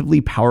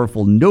relatively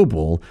powerful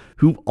noble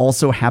who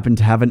also happened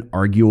to have an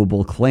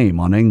arguable claim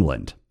on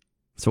England.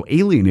 So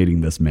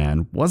alienating this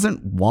man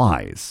wasn't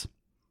wise.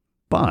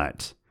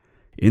 But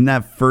in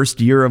that first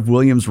year of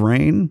William's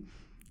reign,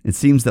 it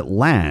seems that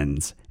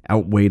lands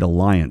outweighed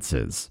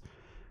alliances.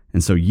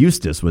 And so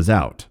Eustace was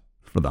out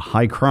for the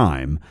high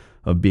crime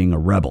of being a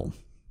rebel.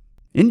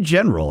 In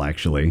general,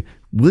 actually,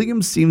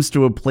 William seems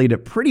to have played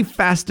it pretty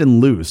fast and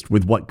loose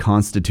with what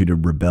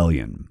constituted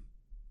rebellion.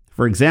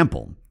 For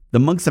example, the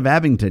monks of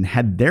Abingdon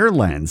had their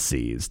lands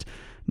seized,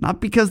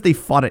 not because they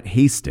fought at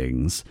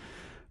Hastings,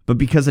 but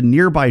because a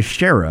nearby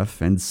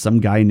sheriff and some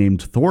guy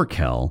named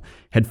Thorkel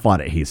had fought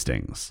at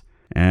Hastings.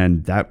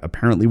 And that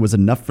apparently was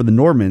enough for the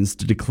Normans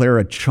to declare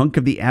a chunk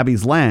of the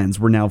abbey's lands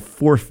were now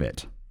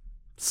forfeit.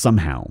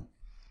 Somehow.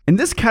 And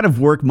this kind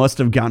of work must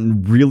have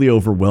gotten really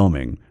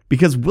overwhelming,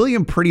 because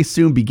William pretty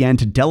soon began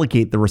to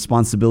delegate the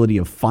responsibility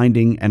of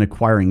finding and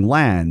acquiring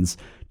lands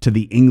to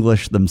the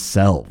English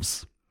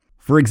themselves.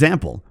 For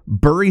example,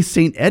 Bury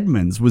St.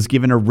 Edmunds was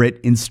given a writ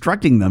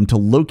instructing them to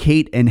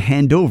locate and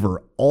hand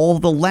over all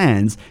the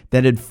lands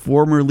that had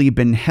formerly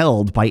been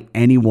held by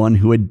anyone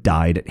who had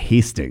died at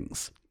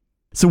Hastings.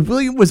 So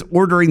William was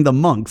ordering the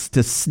monks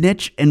to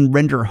snitch and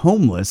render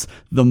homeless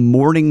the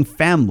mourning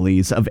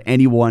families of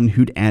anyone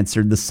who'd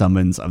answered the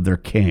summons of their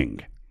king.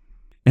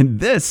 And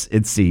this,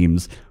 it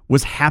seems,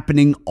 was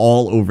happening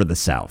all over the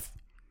South.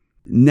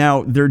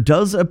 Now, there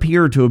does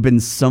appear to have been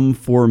some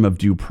form of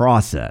due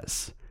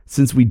process,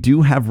 since we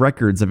do have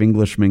records of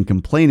Englishmen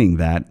complaining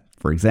that,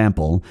 for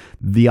example,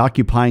 the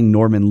occupying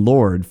Norman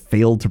lord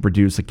failed to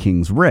produce a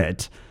king's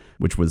writ,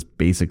 which was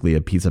basically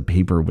a piece of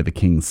paper with a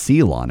king's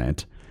seal on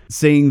it,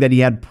 saying that he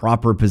had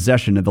proper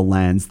possession of the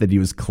lands that he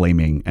was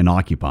claiming and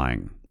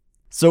occupying.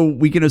 So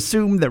we can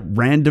assume that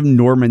random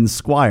Norman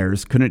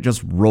squires couldn't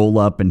just roll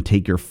up and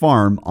take your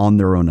farm on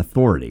their own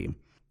authority.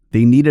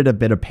 They needed a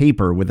bit of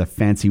paper with a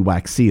fancy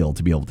wax seal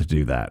to be able to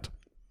do that.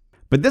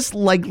 But this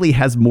likely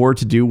has more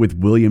to do with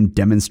William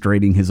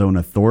demonstrating his own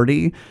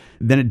authority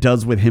than it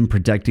does with him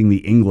protecting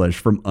the English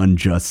from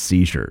unjust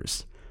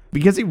seizures,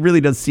 because he really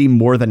does seem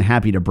more than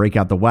happy to break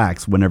out the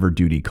wax whenever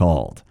duty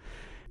called.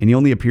 And he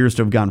only appears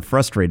to have gotten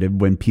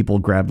frustrated when people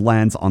grabbed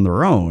lands on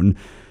their own,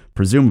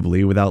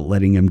 presumably without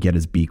letting him get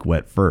his beak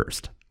wet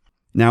first.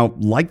 Now,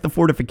 like the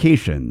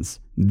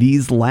fortifications,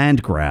 these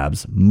land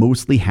grabs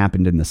mostly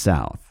happened in the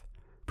South,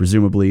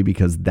 presumably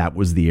because that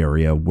was the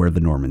area where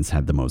the Normans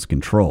had the most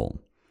control.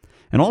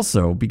 And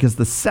also because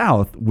the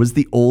South was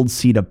the old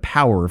seat of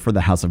power for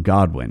the House of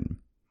Godwin.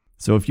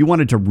 So if you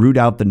wanted to root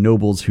out the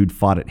nobles who'd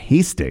fought at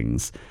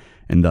Hastings,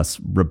 and thus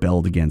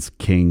rebelled against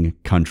king,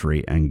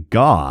 country, and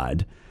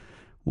God,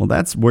 well,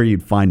 that's where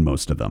you'd find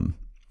most of them.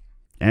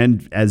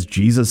 And as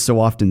Jesus so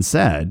often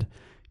said,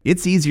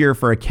 it's easier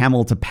for a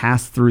camel to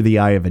pass through the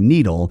eye of a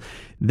needle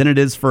than it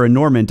is for a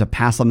Norman to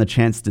pass on the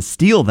chance to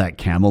steal that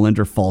camel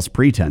under false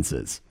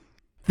pretenses.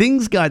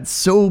 Things got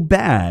so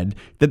bad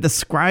that the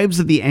scribes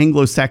of the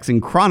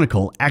Anglo-Saxon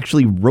Chronicle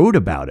actually wrote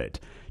about it,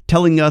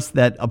 telling us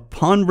that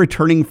upon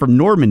returning from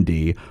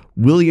Normandy,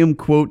 William,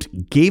 quote,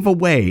 gave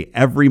away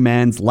every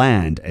man's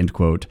land, end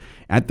quote,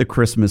 at the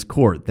Christmas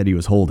court that he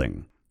was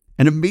holding.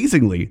 And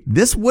amazingly,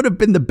 this would have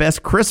been the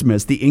best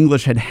Christmas the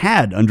English had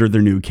had under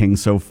their new king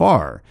so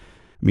far.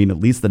 I mean, at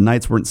least the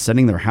knights weren't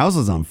setting their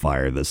houses on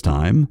fire this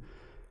time.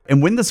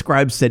 And when the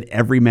scribes said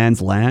every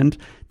man's land,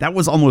 that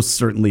was almost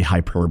certainly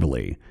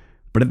hyperbole.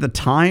 But at the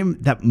time,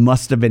 that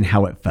must have been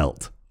how it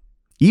felt.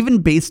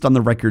 Even based on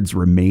the records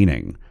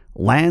remaining,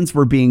 lands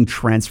were being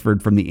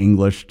transferred from the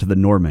English to the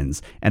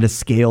Normans at a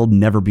scale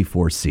never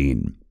before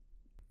seen.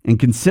 And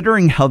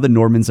considering how the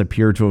Normans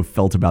appear to have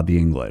felt about the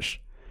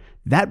English,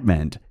 that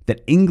meant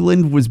that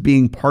England was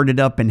being parted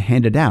up and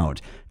handed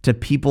out to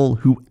people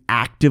who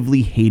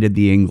actively hated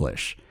the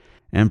English.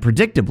 And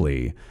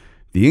predictably,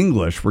 the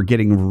English were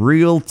getting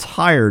real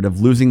tired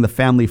of losing the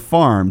family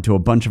farm to a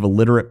bunch of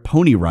illiterate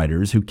pony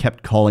riders who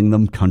kept calling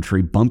them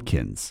country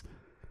bumpkins.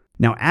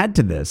 Now add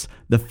to this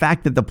the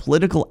fact that the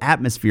political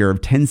atmosphere of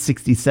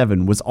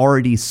 1067 was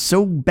already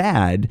so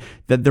bad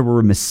that there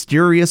were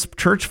mysterious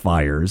church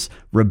fires,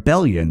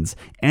 rebellions,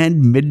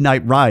 and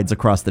midnight rides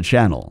across the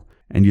channel.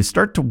 And you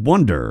start to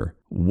wonder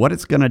what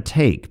it's going to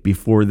take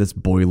before this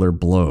boiler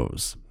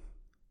blows.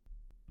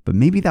 But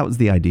maybe that was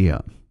the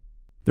idea.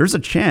 There's a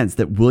chance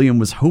that William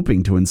was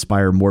hoping to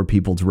inspire more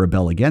people to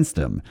rebel against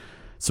him,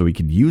 so he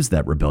could use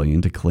that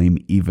rebellion to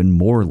claim even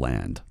more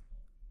land.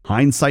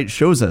 Hindsight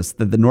shows us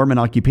that the Norman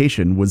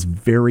occupation was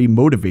very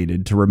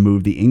motivated to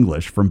remove the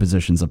English from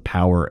positions of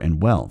power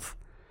and wealth.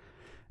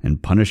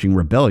 And punishing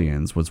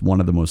rebellions was one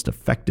of the most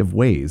effective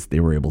ways they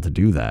were able to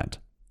do that.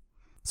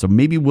 So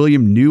maybe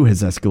William knew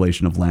his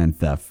escalation of land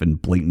theft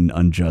and blatant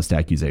unjust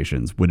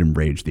accusations would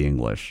enrage the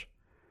English,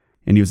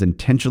 and he was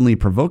intentionally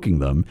provoking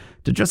them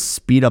to just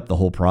speed up the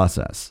whole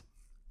process.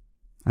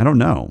 I don't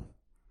know,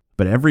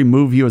 but every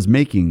move he was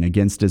making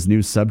against his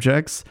new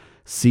subjects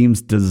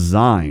seems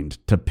designed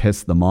to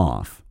piss them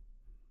off.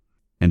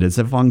 And as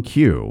if on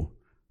cue,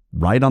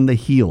 right on the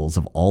heels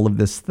of all of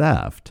this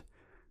theft,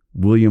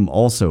 William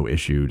also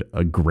issued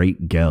a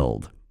great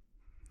geld.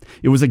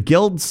 It was a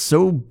geld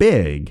so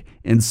big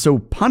and so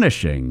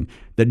punishing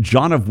that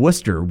John of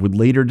Worcester would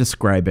later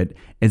describe it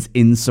as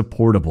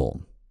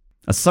insupportable.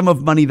 A sum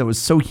of money that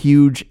was so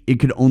huge it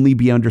could only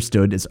be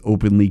understood as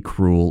openly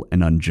cruel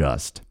and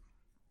unjust.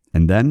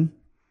 And then,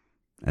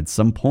 at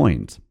some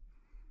point,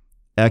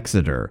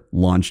 Exeter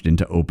launched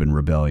into open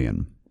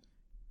rebellion.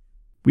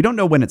 We don't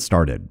know when it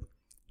started,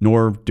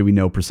 nor do we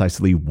know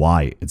precisely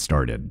why it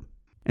started.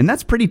 And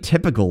that's pretty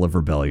typical of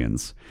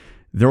rebellions.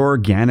 They're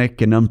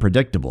organic and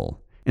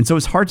unpredictable, and so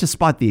it's hard to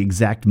spot the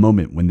exact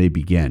moment when they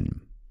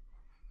begin.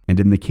 And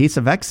in the case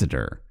of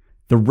Exeter,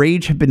 The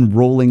rage had been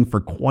rolling for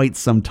quite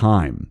some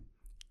time,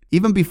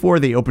 even before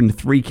they opened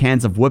 3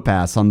 cans of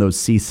whoop-ass on those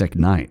seasick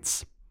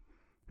nights.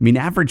 I mean,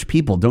 average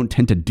people don't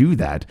tend to do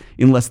that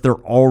unless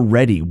they're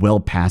already well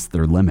past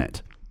their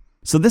limit.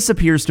 So this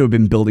appears to have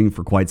been building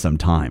for quite some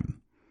time.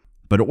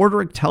 But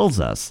Orderic tells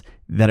us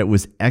that it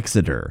was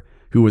Exeter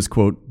who was,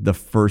 quote, the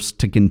first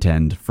to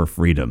contend for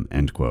freedom,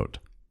 end quote.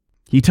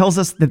 He tells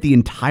us that the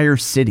entire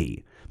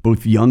city,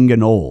 both young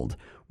and old,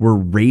 were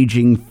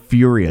raging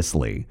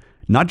furiously,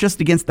 not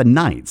just against the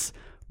knights,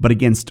 but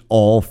against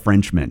all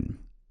Frenchmen.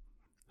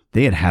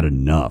 They had had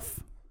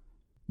enough.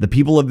 The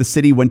people of the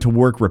city went to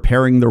work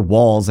repairing their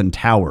walls and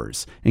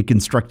towers and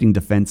constructing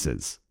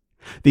defenses.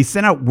 They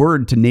sent out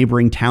word to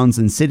neighboring towns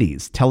and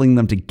cities, telling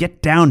them to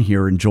get down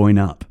here and join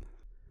up.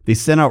 They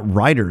sent out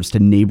riders to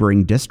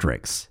neighboring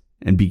districts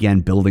and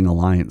began building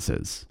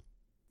alliances.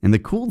 And the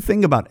cool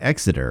thing about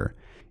Exeter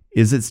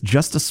is it's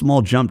just a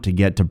small jump to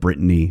get to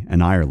Brittany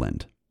and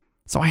Ireland.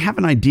 So I have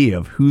an idea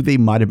of who they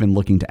might have been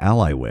looking to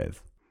ally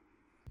with.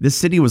 This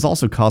city was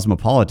also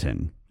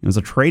cosmopolitan. It was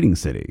a trading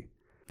city.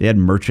 They had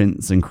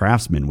merchants and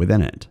craftsmen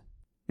within it.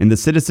 And the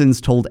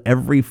citizens told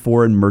every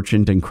foreign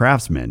merchant and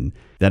craftsman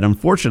that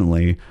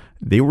unfortunately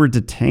they were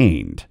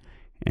detained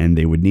and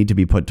they would need to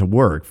be put to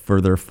work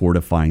further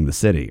fortifying the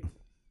city.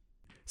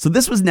 So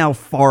this was now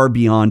far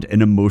beyond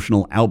an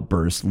emotional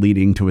outburst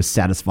leading to a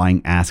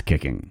satisfying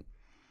ass-kicking.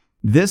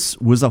 This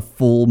was a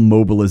full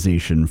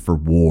mobilization for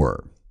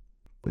war.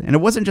 And it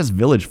wasn't just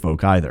village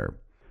folk either.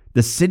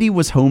 The city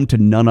was home to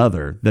none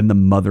other than the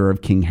mother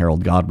of King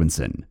Harold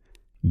Godwinson,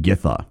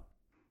 Githa.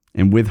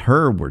 And with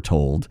her, we're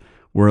told,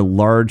 were a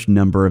large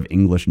number of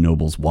English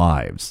nobles'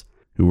 wives,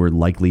 who were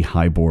likely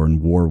highborn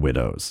war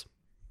widows.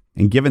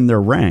 And given their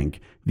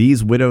rank,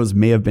 these widows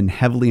may have been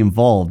heavily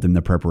involved in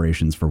the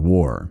preparations for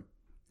war,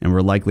 and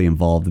were likely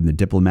involved in the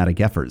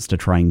diplomatic efforts to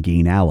try and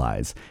gain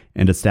allies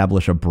and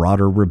establish a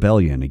broader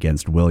rebellion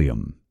against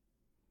William.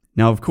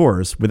 Now, of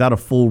course, without a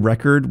full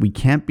record, we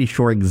can't be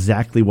sure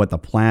exactly what the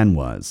plan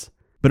was,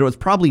 but it was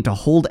probably to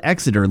hold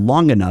Exeter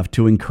long enough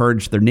to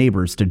encourage their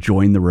neighbors to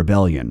join the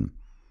rebellion,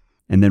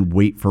 and then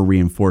wait for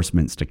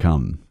reinforcements to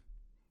come.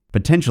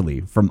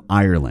 Potentially from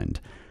Ireland,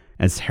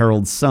 as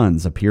Harold's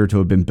sons appear to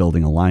have been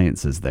building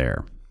alliances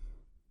there.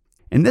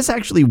 And this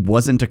actually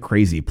wasn't a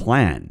crazy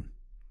plan.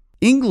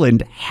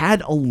 England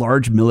had a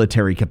large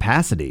military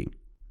capacity.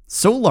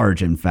 So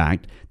large, in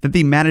fact, that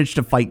they managed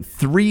to fight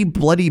 3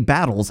 bloody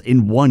battles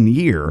in 1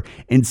 year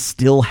and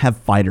still have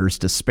fighters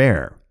to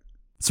spare.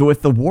 So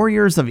if the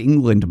warriors of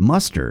England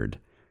mustered,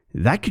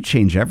 that could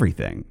change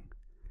everything.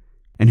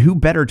 And who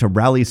better to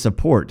rally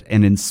support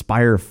and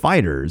inspire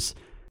fighters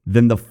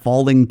than the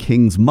fallen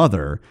king's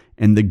mother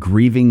and the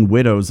grieving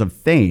widows of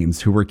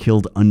thanes who were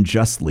killed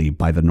unjustly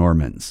by the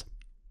Normans?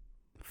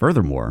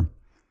 Furthermore,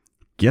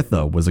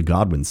 Githa was a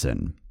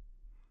Godwinson.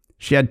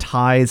 She had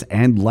ties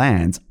and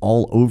lands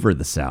all over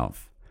the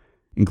south,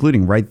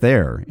 including right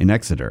there in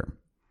Exeter,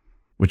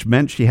 which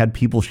meant she had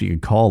people she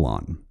could call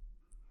on.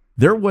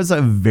 There was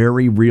a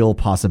very real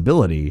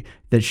possibility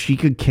that she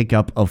could kick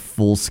up a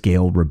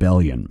full-scale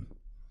rebellion.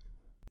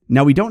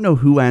 Now, we don't know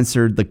who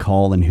answered the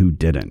call and who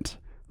didn't,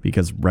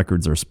 because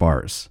records are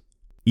sparse.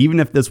 Even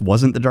if this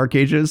wasn't the Dark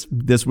Ages,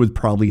 this would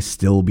probably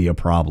still be a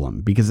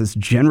problem, because it's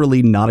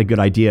generally not a good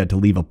idea to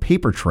leave a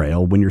paper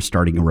trail when you're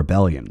starting a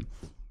rebellion.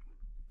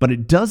 But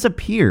it does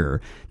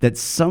appear that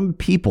some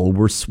people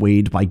were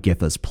swayed by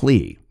Githa's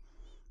plea,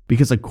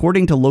 because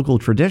according to local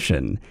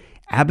tradition,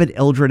 Abbot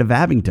Eldred of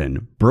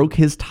Abington broke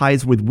his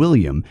ties with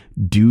William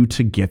due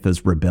to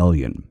Githa's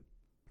rebellion.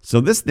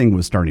 So this thing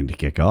was starting to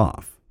kick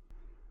off.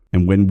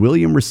 And when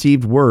William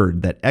received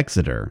word that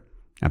Exeter,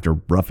 after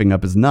roughing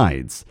up his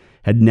knights,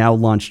 had now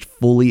launched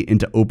fully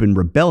into open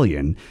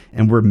rebellion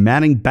and were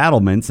manning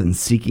battlements and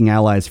seeking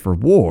allies for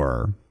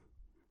war,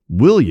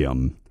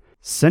 William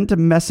sent a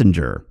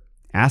messenger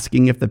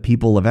asking if the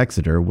people of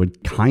Exeter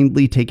would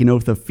kindly take an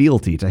oath of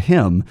fealty to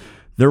him,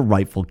 their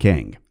rightful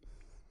king.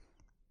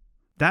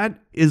 That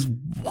is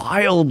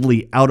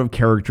wildly out of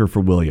character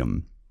for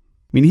William.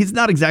 I mean, he's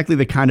not exactly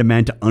the kind of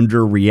man to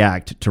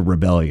underreact to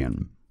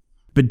rebellion.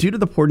 But due to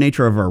the poor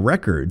nature of our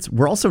records,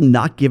 we're also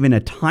not given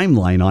a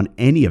timeline on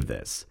any of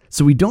this.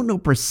 So we don't know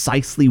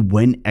precisely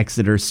when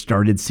Exeter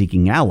started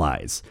seeking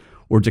allies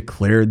or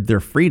declared their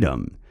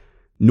freedom,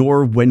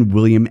 nor when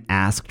William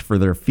asked for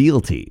their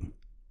fealty.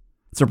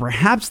 So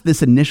perhaps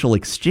this initial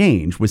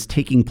exchange was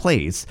taking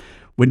place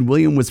when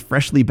William was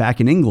freshly back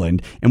in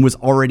England and was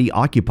already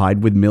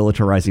occupied with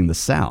militarizing the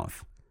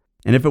South.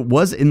 And if it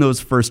was in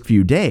those first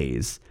few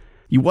days,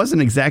 he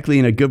wasn't exactly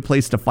in a good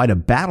place to fight a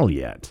battle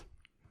yet.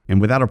 And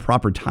without a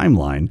proper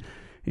timeline,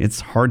 it's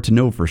hard to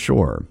know for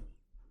sure.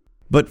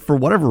 But for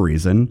whatever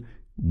reason,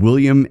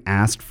 William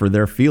asked for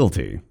their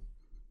fealty.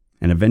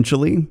 And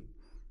eventually,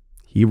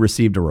 he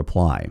received a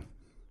reply.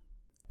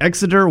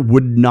 Exeter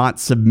would not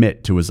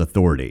submit to his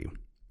authority.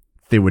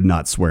 They would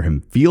not swear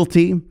him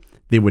fealty.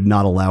 They would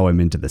not allow him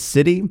into the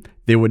city.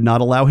 They would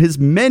not allow his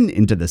men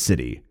into the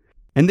city.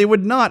 And they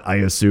would not, I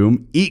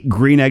assume, eat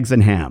green eggs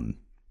and ham.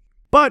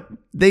 But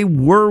they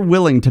were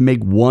willing to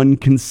make one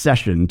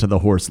concession to the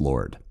Horse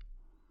Lord.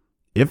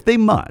 If they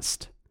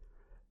must,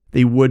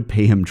 they would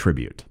pay him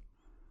tribute.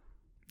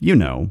 You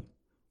know,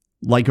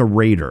 like a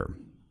raider.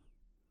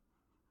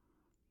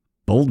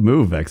 Bold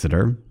move,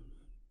 Exeter.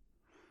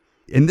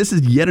 And this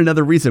is yet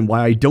another reason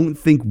why I don't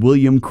think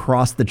William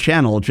crossed the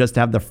channel just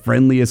to have the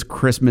friendliest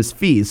Christmas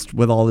feast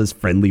with all his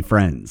friendly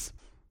friends.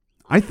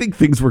 I think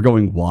things were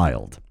going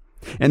wild.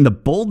 And the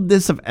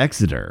boldness of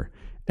Exeter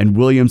and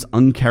William's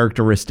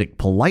uncharacteristic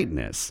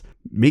politeness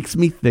makes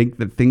me think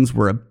that things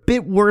were a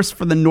bit worse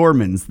for the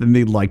Normans than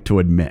they'd like to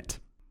admit.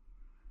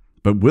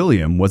 But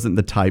William wasn't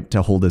the type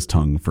to hold his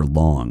tongue for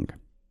long.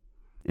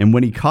 And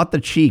when he caught the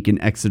cheek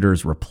in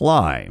Exeter's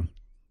reply,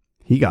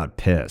 he got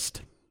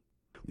pissed.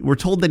 We're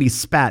told that he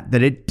spat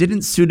that it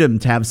didn't suit him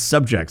to have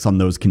subjects on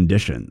those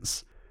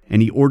conditions,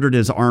 and he ordered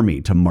his army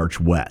to march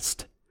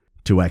west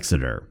to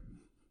Exeter.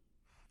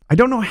 I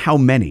don't know how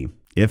many,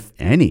 if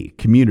any,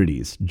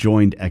 communities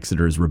joined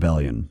Exeter's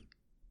rebellion.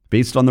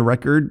 Based on the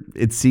record,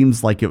 it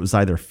seems like it was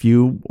either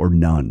few or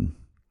none.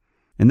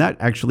 And that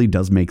actually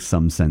does make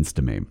some sense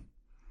to me.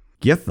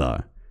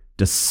 Githa,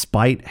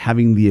 despite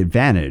having the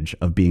advantage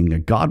of being a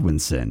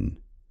Godwinson,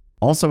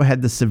 also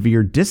had the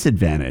severe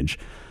disadvantage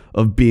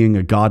of being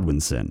a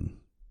Godwinson.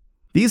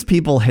 These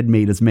people had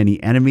made as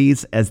many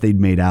enemies as they'd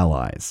made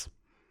allies.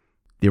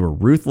 They were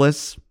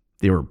ruthless,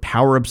 they were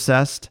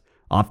power-obsessed,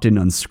 often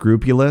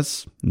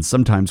unscrupulous, and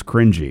sometimes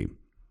cringy.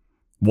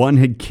 One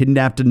had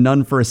kidnapped a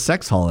nun for a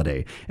sex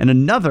holiday, and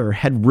another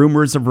had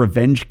rumors of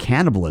revenge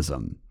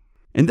cannibalism.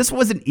 And this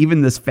wasn't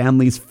even this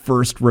family's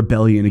first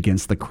rebellion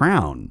against the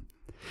crown.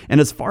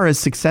 And as far as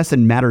success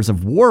in matters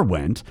of war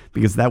went,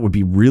 because that would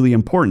be really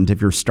important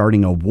if you're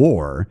starting a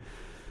war,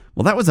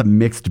 well, that was a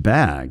mixed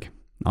bag,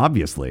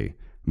 obviously.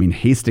 I mean,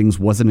 Hastings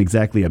wasn't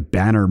exactly a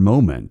banner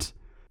moment.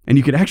 And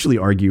you could actually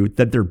argue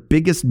that their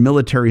biggest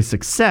military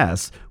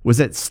success was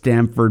at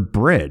Stamford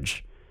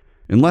Bridge.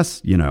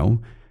 Unless, you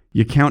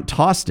count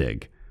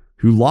Tostig,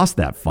 who lost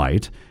that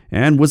fight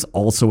and was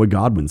also a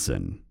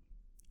Godwinson.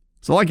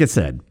 So like I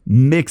said,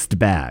 mixed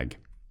bag.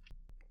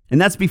 And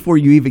that's before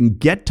you even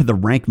get to the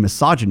rank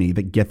misogyny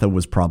that Githa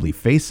was probably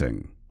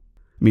facing.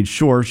 I mean,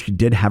 sure, she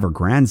did have her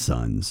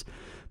grandsons,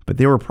 but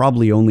they were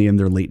probably only in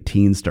their late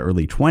teens to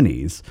early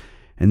 20s,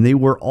 and they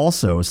were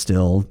also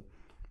still,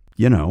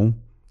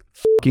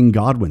 fucking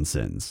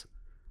Godwinsons.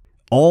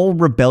 All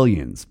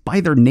rebellions,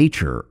 by their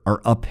nature,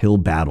 are uphill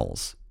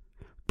battles.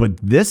 But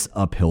this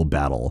uphill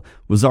battle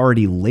was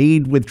already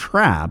laid with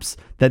traps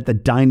that the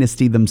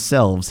dynasty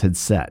themselves had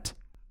set.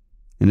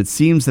 And it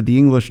seems that the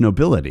English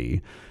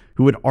nobility,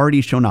 who had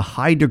already shown a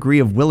high degree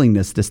of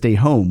willingness to stay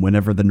home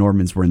whenever the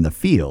Normans were in the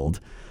field,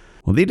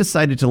 well, they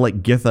decided to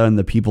let Githa and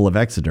the people of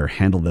Exeter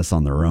handle this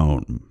on their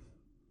own.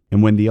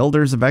 And when the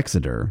elders of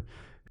Exeter,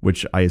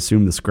 which I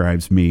assume the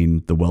scribes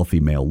mean the wealthy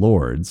male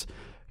lords,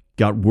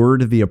 got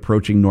word of the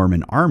approaching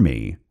Norman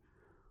army,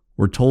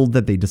 were told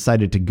that they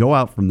decided to go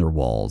out from their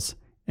walls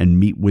and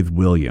meet with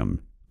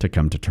William to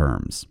come to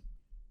terms.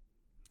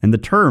 And the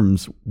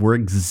terms were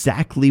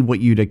exactly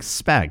what you'd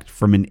expect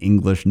from an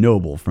English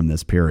noble from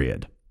this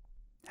period.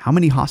 How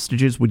many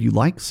hostages would you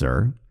like,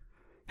 sir?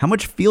 How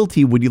much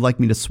fealty would you like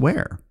me to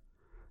swear?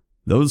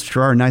 Those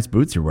sure are nice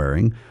boots you're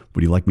wearing.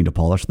 Would you like me to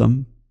polish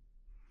them?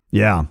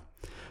 Yeah,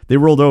 they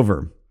rolled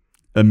over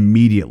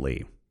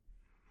immediately.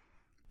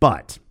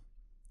 But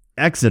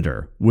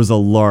Exeter was a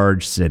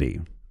large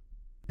city.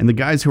 And the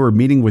guys who were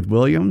meeting with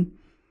William,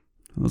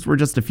 those were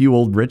just a few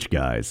old rich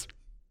guys.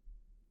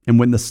 And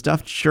when the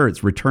stuffed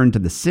shirts returned to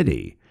the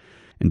city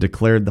and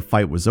declared the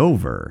fight was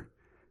over,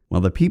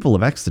 well, the people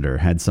of Exeter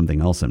had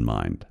something else in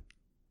mind.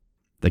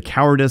 The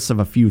cowardice of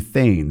a few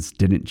thanes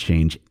didn't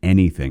change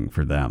anything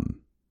for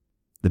them.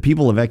 The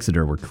people of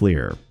Exeter were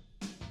clear.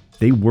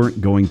 They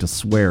weren't going to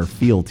swear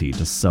fealty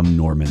to some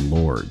Norman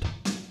lord.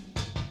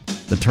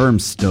 The term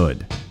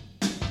stood.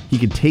 He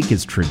could take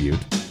his tribute,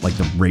 like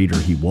the raider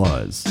he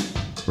was,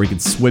 or he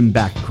could swim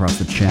back across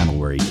the channel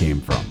where he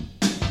came from.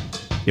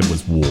 It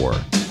was war.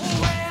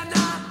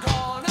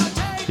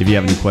 If you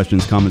have any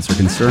questions, comments, or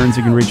concerns,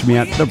 you can reach me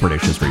at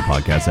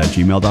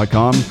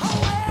thebritishhistorypodcast@gmail.com.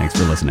 Thanks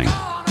for listening.